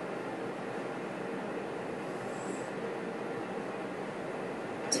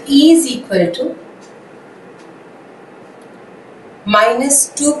E is equal to minus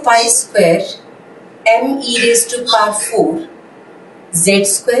 2 pi square m e raised to power 4 z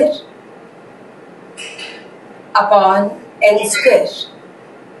square upon n square.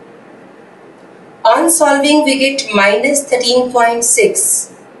 On solving we get minus 13.6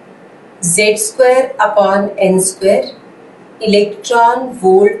 z square upon n square electron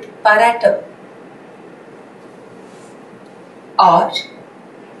volt per atom, or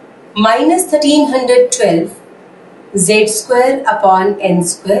minus 1312 z square upon n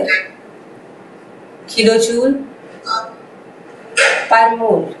square kilojoule per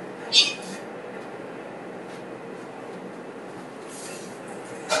mole.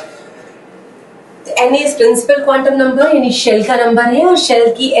 N is principal quantum number, यानी shell का number है, और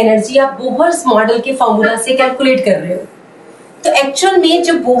shell की energy आप Bohr's model के formula से calculate कर रहे हो। तो एक्चुअल में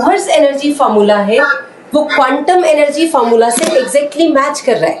जो बोहर्स एनर्जी फॉर्मूला है वो क्वांटम एनर्जी फॉर्मूला से एग्जैक्टली मैच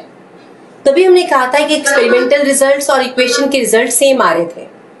कर रहा है। तभी हमने कहा था कि एक्सपेरिमेंटल रिजल्ट्स और इक्वेशन के रिजल्ट सेम आ रहे थे।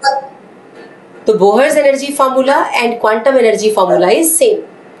 तो Bohr's energy formula and quantum energy formula is same.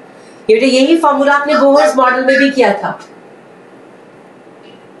 यही फॉर्मूला आपने बोहर्स मॉडल में भी किया था।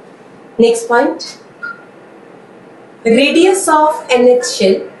 Next point, radius of nth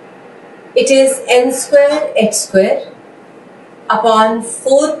shell, it is n square h square upon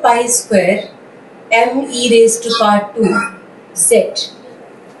 4 pi square m e raised to power 2 z।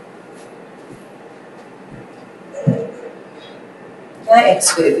 यहाँ h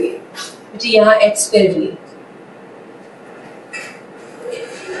square भी है जी, यहाँ h स्क्वायर भी है।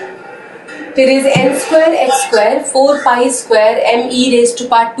 There is n square h square 4 pi square m e raised to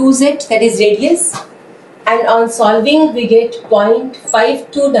power 2z, that is radius, and on solving we get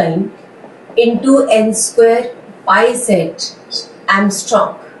 0.529 into n square pi z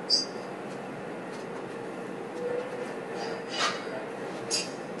Armstrong.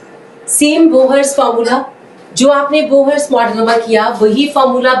 Same Bohr's formula जो आपने Bohr's model में किया वही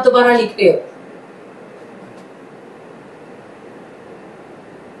formula आप दोबारा लिख रहे हो।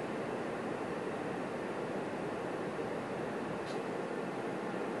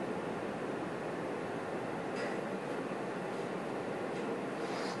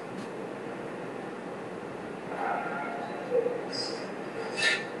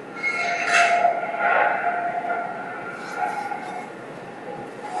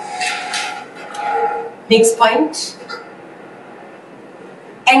 Next point,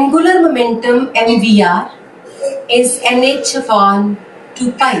 angular momentum mvr is nh upon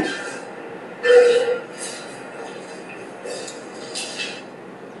 2 pi.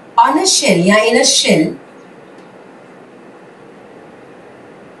 On a shell या in a shell,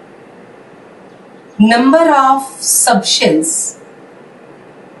 number of subshells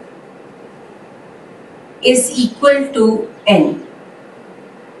is equal to n.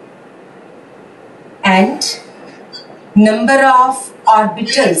 And number of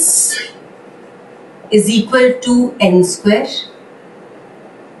orbitals is equal to n square.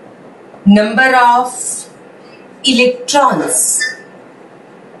 Number of electrons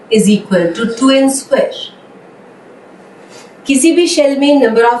is equal to 2n square. किसी भी shell में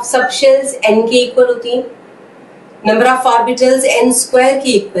number of सब shells n के equal होती हैं, number of orbitals n square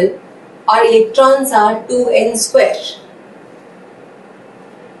के equal, और electrons are 2n square.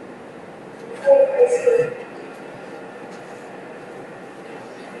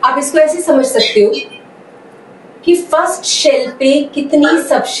 आप इसको ऐसे समझ सकते हो कि फर्स्ट शेल पे कितनी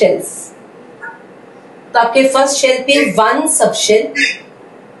सब शेल्स, तो आपके फर्स्ट शेल पे 1 सब शेल,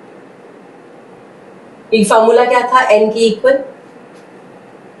 ये फॉर्मूला क्या था, n के equal,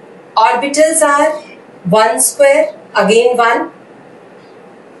 orbitals are 1 square again 1,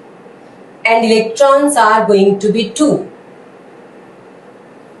 and electrons are going to be 2।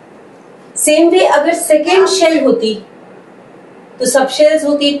 Same way अगर सेकेंड शेल होती तो सब शेल्स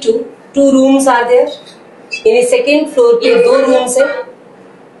होती 2 रूम्स आर देयर, यानी सेकेंड फ्लोर पे 2 रूम्स है,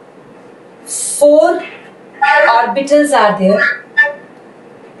 4 orbitals are there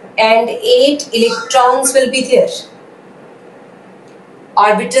and 8 electrons will be there.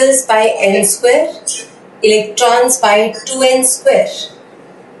 Orbitals by n square, electrons by 2n square.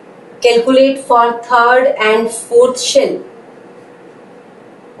 Calculate for third and fourth shell.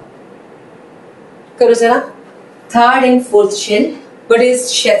 करो जरा, third and fourth shell. What is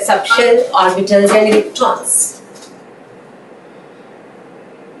subshell, orbitals and electrons?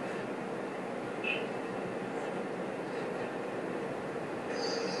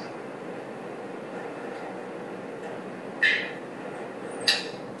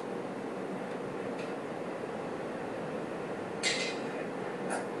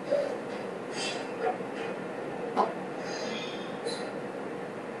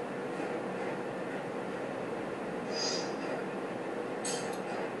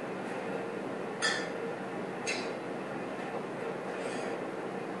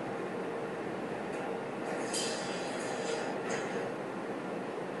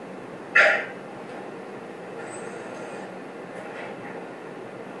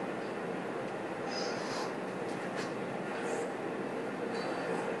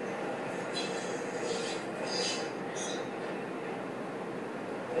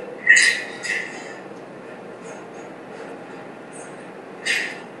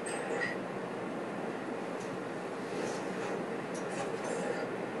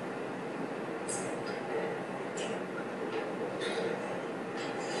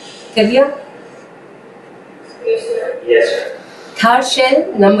 कर लिया? Third shell,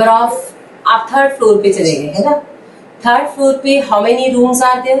 number of, आप third floor पे चले गए है ना, थर्ड फ्लोर पे how many rooms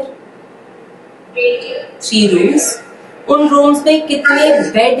are there? 3 rooms. उन रूम्स में कितने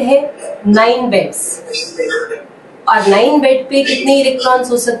बेड है? 9 बेड्स। और 9 बेड पे कितने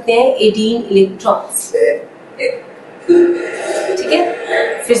इलेक्ट्रॉन्स हो सकते हैं? 18 इलेक्ट्रॉन्स। ठीक है,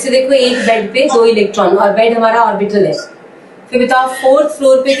 फिर से देखो, एक बेड पे 2 इलेक्ट्रॉन, और बेड हमारा ऑर्बिटल है। फिर बताओ फोर्थ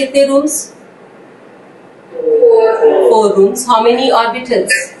फ्लोर पे कितने rooms? 4 rooms. How many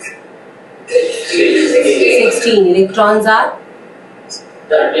orbitals? 16 electrons are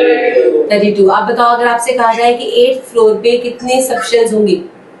 32। आप बताओ, अगर आपसे कहा जाए कि 8th फ्लोर पे कितने सबशेल्स होंगे?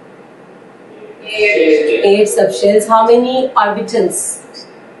 8 subshells. How many orbitals?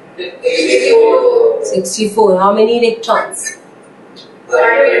 64। How many electrons?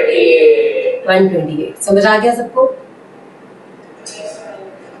 128। समझ आ गया सबको?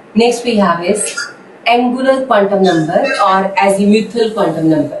 Next we have is angular quantum number और एजीम्यूथल क्वांटम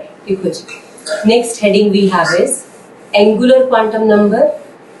नंबर। देखो जी, next heading we have is angular quantum number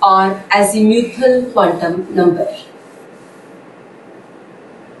और azimuthal quantum number.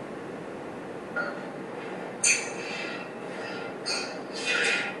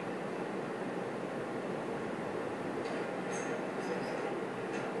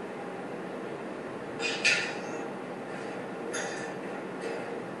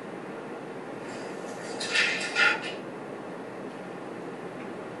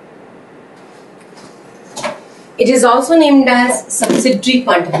 It is also named as subsidiary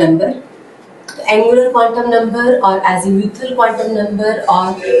quantum number, angular quantum number or azimuthal quantum number or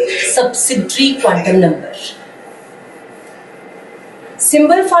subsidiary quantum number.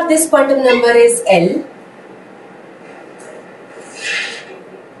 Symbol for this quantum number is L.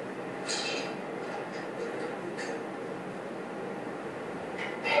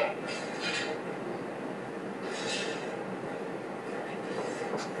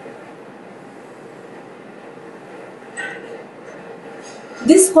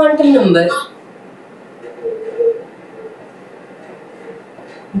 This quantum number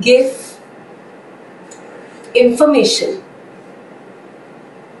gives information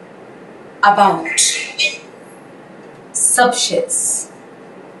about subshells.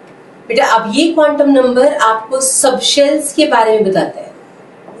 बेटा अब ये quantum number आपको subshells के बारे में बताता है।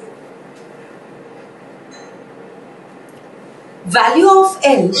 Value of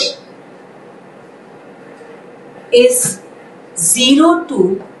L is 0 to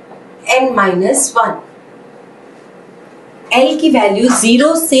n-1। L की वैल्यू 0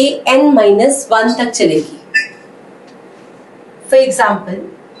 से n-1 तक चलेगी। For example,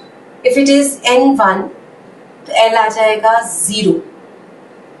 if it is n1 तो L आ जाएगा 0,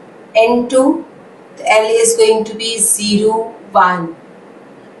 n2 तो L is going to be 0, 1,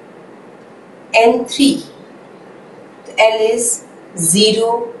 n3 तो L is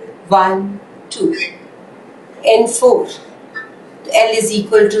 0, 1, 2, n4 तो L is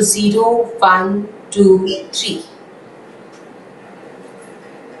equal to 0, 1, 2, 3।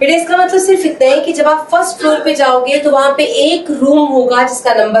 बेटा इसका मतलब सिर्फ इतना है कि जब आप फर्स्ट फ्लोर पे जाओगे तो वहां पे एक रूम होगा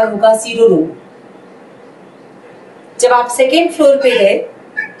जिसका नंबर होगा 0 रूम। जब आप सेकेंड फ्लोर पे गए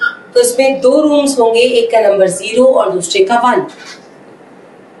तो इसमें 2 रूम्स होंगे, एक का नंबर 0 और दूसरे का 1।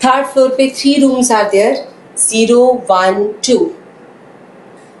 थर्ड फ्लोर पे 3 रूम्स आर देयर, 0, 1, 2।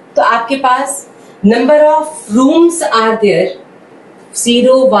 तो आपके पास number of rooms are there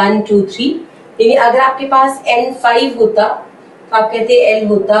 0, 1, 2, 3। यानी अगर आपके पास n5 होता तो आप कहते L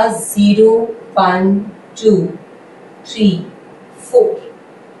होता 0, 1, 2, 3, 4।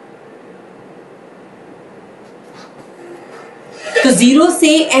 तो 0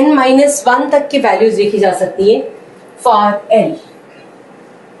 से n-1 तक के वैल्यूज देखी जा सकती है for L।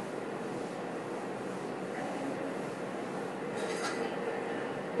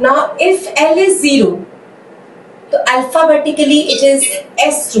 Now if L is 0 तो alphabetically it is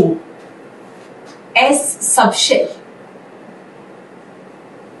S room, S subshell.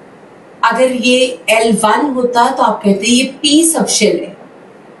 अगर ये L1 होता तो आप कहते ये P सबशेल है।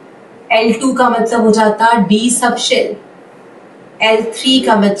 L2 का मतलब हो जाता D सबशेल, L3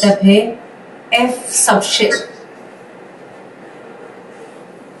 का मतलब है F subshell.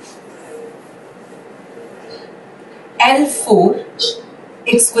 L4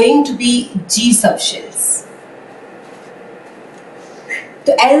 it's going to be G subshells।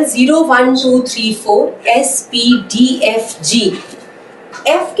 तो L0, 1, 2, 3, 4 S, P, D, F, G।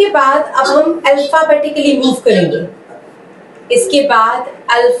 F के बाद अब हम अल्फाबेटिकली मूव करेंगे। इसके बाद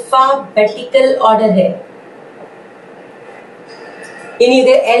अल्फाबेटिकल ऑर्डर है, यानी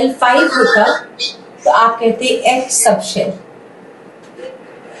अगर L5 होता तो आप कहते H subshell.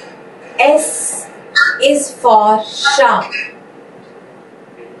 S is for sharp,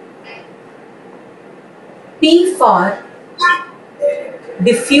 P for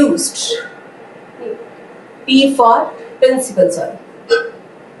diffused, P for principal, sorry,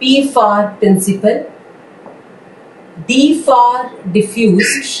 P for principal, D for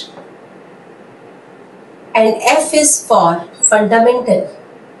diffused, and F is for fundamental.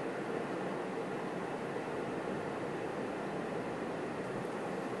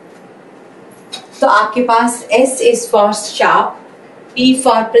 तो आपके पास S is for sharp, P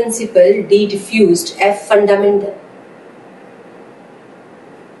for principal, D diffused, F fundamental.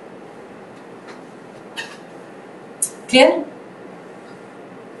 Clear?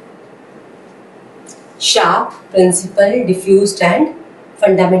 Sharp, principal, diffused and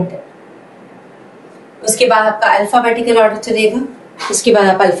fundamental. उसके बाद आपका alphabetical order चलेगा, उसके बाद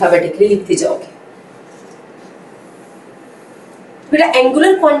आप alphabetically लिखते जाओगे. बेटा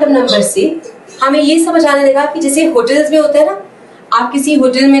एंगुलर क्वांटम नंबर से हमें ये समझ आने लगा कि जैसे होटल्स में होता है ना, आप किसी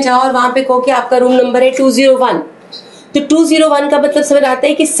होटल में जाओ और वहां पे कहो कि आपका रूम नंबर है 201, तो 201 का मतलब समझ आता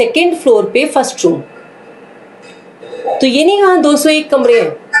है कि सेकेंड फ्लोर पे फर्स्ट रूम. तो ये नहीं कहा 201 कमरे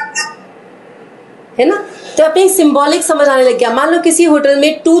हैं, है ना. तो अपनी सिंबॉलिक समझ आने लग गया. मान लो किसी होटल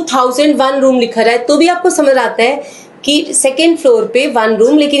में 2001 रूम लिखा रहा है तो भी आपको समझ आता है कि सेकेंड फ्लोर पे 1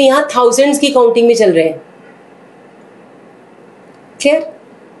 रूम, लेकिन यहाँ थाउजेंड्स की काउंटिंग में चल रहे हैं. क्लियर?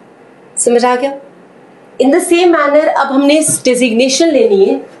 समझ आ गया? इन द सेम मैनर अब हमने डेजिग्नेशन लेनी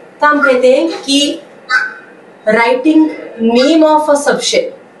है, तो हम कहते हैं कि writing name of a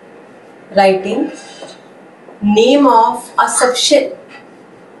subshell, writing name of a subshell.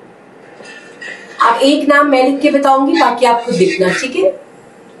 अब एक नाम मैं लिख के बताऊंगी, बाकी आपको देखना, ठीक है?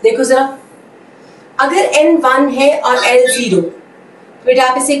 देखो जरा, अगर N1 है और L0, बेटा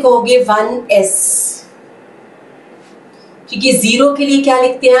आप इसे कहोगे 1S, क्योंकि 0 के लिए क्या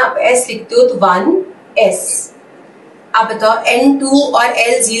लिखते हैं आप? S लिखते हो, तो 1S. आप बताओ N2 और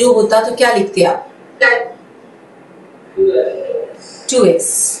L0 होता तो क्या लिखते आप? 2S.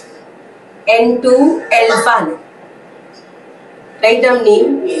 N2 L1, write down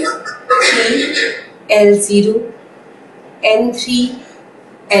name. 3 L0, N3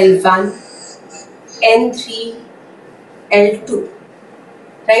 L1, N3 L2.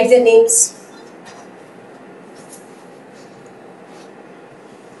 Write their names.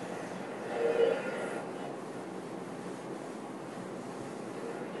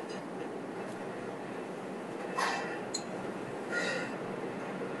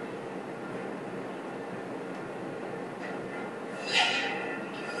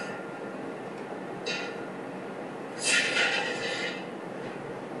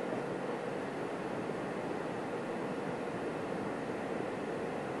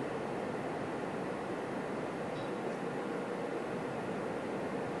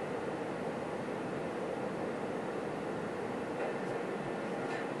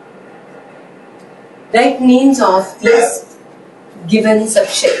 Write names of these given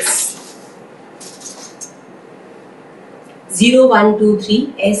subshapes. 0, 1, 2,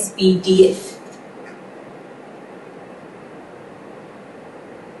 3, S, P, D, F.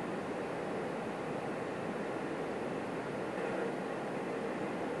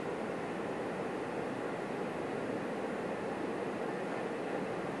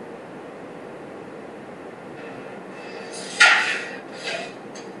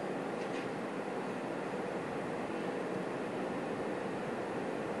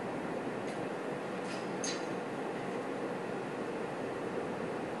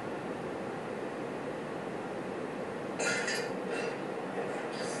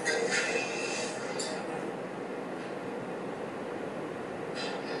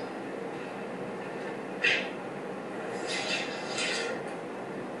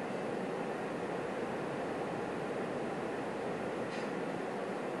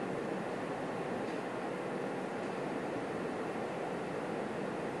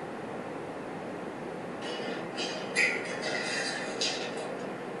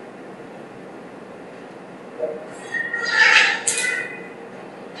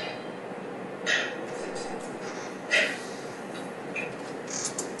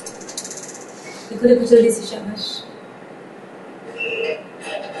 देखो जल्दी से, शाबाश.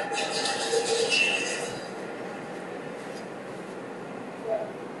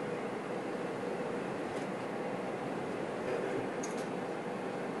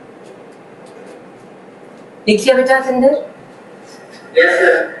 लिख लिया बेटा अंदर?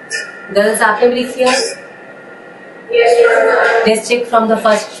 गर्ल्स आपने भी लिख लिया? Let's check from the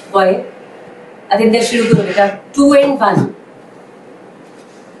first boy. Atinder शुरू करो बेटा. 2 and 1.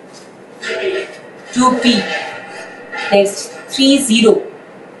 2P. Next 3-0.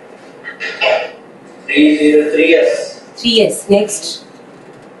 3-0, 3S. 3S. Next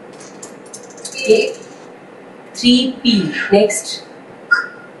 3p next,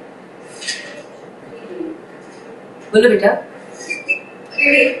 बोलो बेटा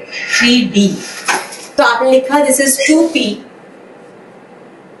 3d। तो आपने लिखा this is 2p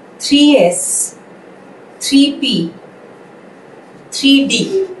 3s 3p 3d,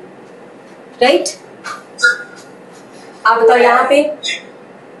 right. आप बताओ यहां पे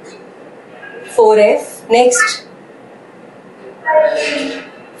 4f next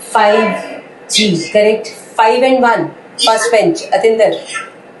 5g, correct. 5 and 1 first bench Atinder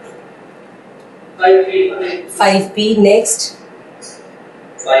 5p next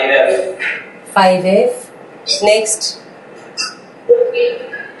 5f next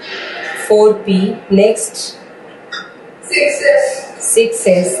 4p next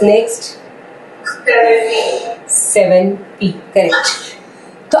 6s next 7p, correct.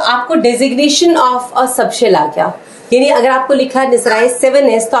 तो आपको डेजिग्नेशन ऑफ अ सबशेल आ गया, यानी अगर आपको लिखा नजर आए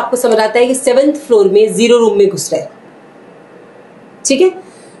 7s तो आपको समझ आता है कि 7th फ्लोर में 0 रूम में घुस रहा है, ठीक है।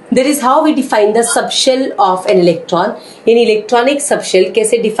 That is how we define the subshell of an electron, यानी इलेक्ट्रॉनिक सबशेल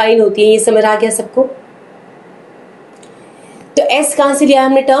कैसे डिफाइन होती है, ये समझ आ गया सबको। तो S कहां से लिया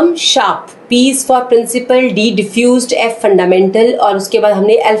हमने term, sharp. P is for principal, D diffused, F fundamental, और उसके बाद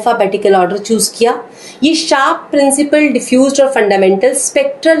हमने अल्फाबेटिकल ऑर्डर चूज किया। ये शार्प, प्रिंसिपल, डिफ्यूज्ड और फंडामेंटल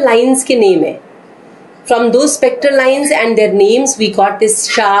स्पेक्ट्रल लाइंस के नेम है। From those spectral lines and their names we got this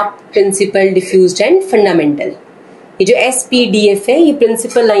sharp, principal, diffused and fundamental. ये जो SPDF है ये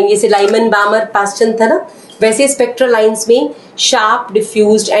प्रिंसिपल लाइन, जैसे लाइमन बामर पास्चन था ना, वैसे स्पेक्ट्रल लाइंस में sharp,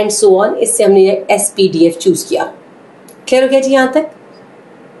 diffused and so on, इससे हमने SPDF चूज किया। क्लियर हो गया जी, यहाँ तक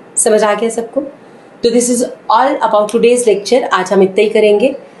समझ आ गया सबको। तो this is all about today's lecture. आज हम इतना ही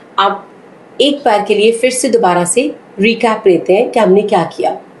करेंगे। आप एक बार के लिए फिर से दोबारा से रिकैप लेते हैं कि हमने क्या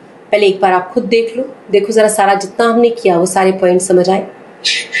किया। पहले एक बार आप खुद देख लो, देखो जरा सारा जितना हमने किया वो सारे पॉइंट समझ आए।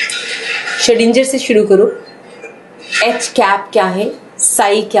 श्रोडिंगर से शुरू करो। एच कैप क्या है,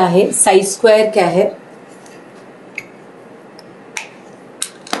 साई क्या है, साई स्क्वायर क्या है,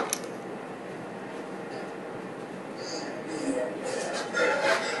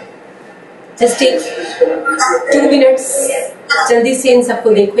 जस्ट टेक 2 मिनट्स, जल्दी से इन सबको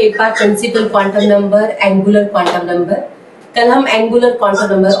देखो एक बार। Principal quantum number, angular quantum number, कल हम एंगुलर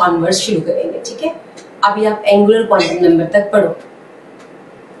क्वांटम नंबर ऑनवर्ड्स शुरू करेंगे, ठीक है। अभी आप एंगुलर क्वांटम नंबर तक पढ़ो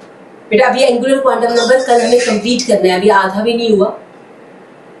बेटा। अभी एंगुलर क्वांटम नंबर कल हमें कंप्लीट करना है, अभी आधा भी नहीं हुआ,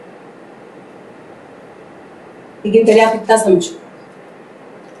 लेकिन पहले आप इतना समझो।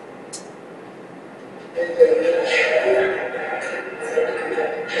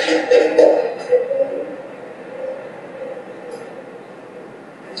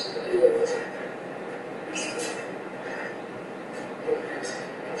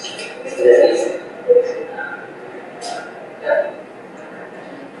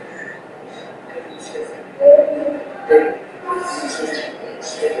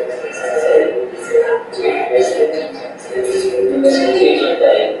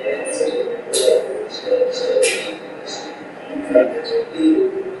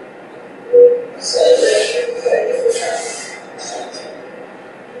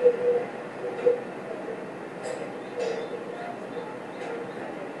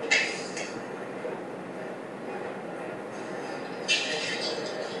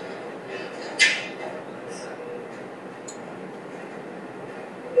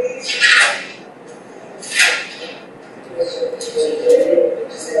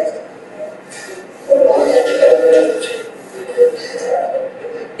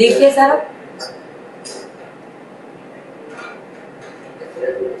 देखिए सारा,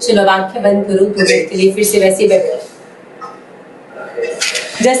 चलो अब आंखें बंद करो 2 मिनट के लिए, फिर से वैसे बैठो।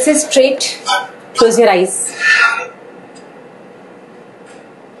 Just say straight, close your eyes.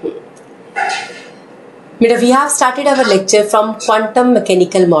 We have started our lecture from quantum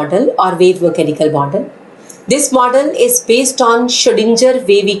mechanical model or wave mechanical model. This model is based on Schrödinger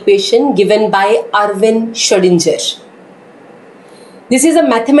wave equation given by Erwin Schrödinger. This is a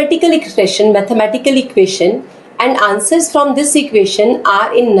mathematical equation, and answers from this equation are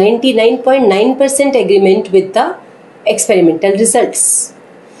in 99.9% agreement with the experimental results.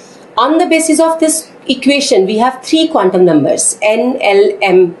 On the basis of this equation, we have 3 quantum numbers, N, L,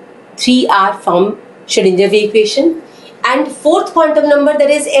 M. 3 are from Schrödinger wave equation, and 4th quantum number,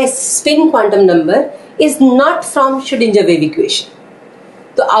 that is S, spin quantum number, is not from Schrödinger wave equation.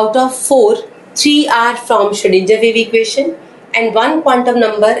 So out of 4, 3 are from Schrödinger wave equation and 1 quantum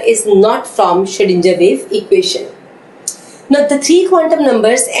number is not from Schrödinger wave equation. Now the 3 quantum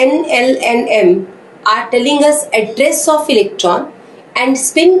numbers N, L and M are telling us address of electron, and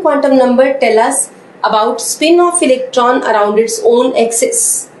spin quantum number tell us about spin of electron around its own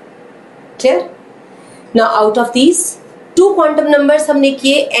axis. Clear? Now out of these 2 quantum numbers हमने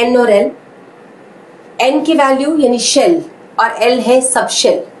किए n और l। n की value यानी shell और l है सब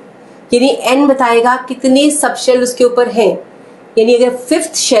shell, यानी n बताएगा कितने सब शेल उसके ऊपर हैं। यानी अगर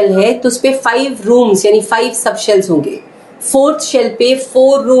 5th शेल है तो उस पे 5 रूम्स यानी 5 सब शेल्स होंगे, 4th शेल पे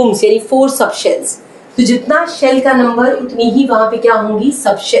 4 रूम्स यानी 4 सब शेल्स। तो जितना शेल का नंबर उतनी ही वहां पे क्या होंगी,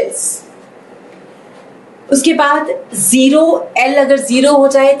 सब शेल्स। उसके बाद 0 l अगर 0 हो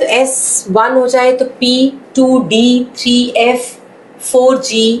जाए तो s, 1 हो जाए तो p, 2d, 3f,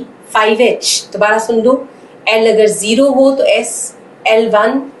 4g, 5h। दोबारा सुन लो, l अगर 0 हो तो s,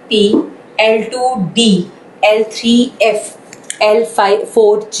 l1 p, l2 d, l3 f, l5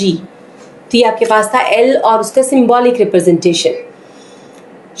 4g। तो ये आपके पास था l और उसका symbolic representation.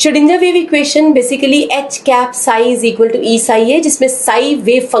 Schrodinger wave equation basically h cap Sai is equal to ई साई है, जिसमें साई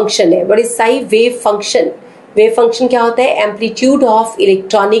वेव फंक्शन है। What is Sai wave function? Wave function क्या होता है? एम्पलीट्यूड ऑफ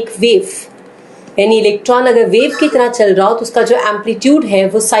इलेक्ट्रॉनिक वेव, यानी इलेक्ट्रॉन अगर वेव की तरह चल रहा हो तो उसका जो एम्पलीट्यूड है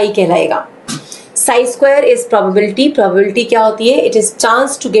वो साई कहलाएगा। Sai square is probability. Probability क्या होती है? It is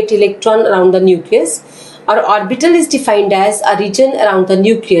chance to get electron around the nucleus. और orbital is defined as a region around the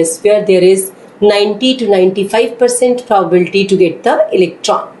nucleus where there is 90 to 95% probability to get the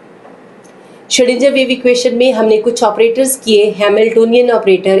electron। Schrodinger wave equation में हमने कुछ operators किए। Hamiltonian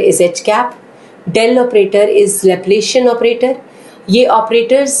operator is H cap, del operator is लैप्लेशियन operator. ये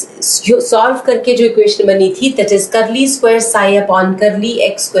operators solve करके जो equation बनी थी that is curly square psi upon curly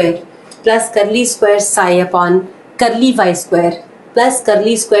x square plus curly square psi upon curly Y square plus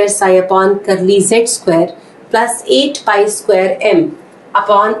curly square psi upon curly Z square plus 8 pi square M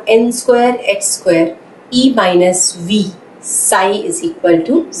upon n square x square e minus v Sai is equal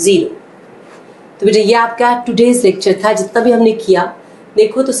to 0। तो बेटा ये आपका today's lecture था। जितना भी हमने किया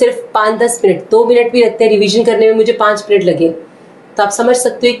देखो तो सिर्फ 5-10 मिनट, 2 मिनट भी लगते हैं रिवीजन करने में, मुझे 5 मिनट लगे। तो आप समझ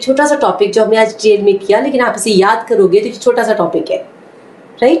सकते हो एक छोटा सा टॉपिक जो हमने आज डिटेल में किया, लेकिन आप इसे याद करोगे तो एक छोटा सा टॉपिक है,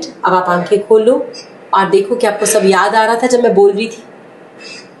 राइट। अब आप आंखें खोल लो और देखो कि आपको सब याद आ रहा था जब मैं बोल रही थी।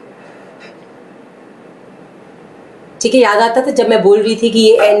 ठीक है, याद आता था जब मैं बोल रही थी कि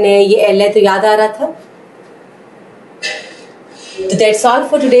ये n है ये l है, तो याद आ रहा था। तो that's all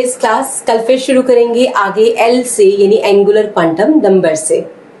for today's class. कल फिर शुरू करेंगे आगे l से, यानी एंगुलर क्वांटम नंबर से।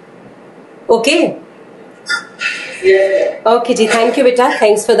 Okay okay ji, thank you बेटा,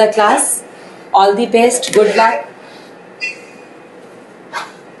 thanks for the class, all the best, good luck.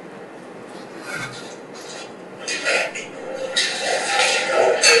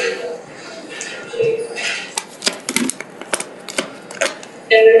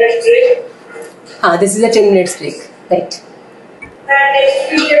 हाँ, this is a 10 minutes break, right.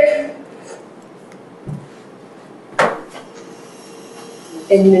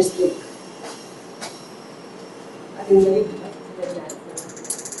 10 minutes break। I think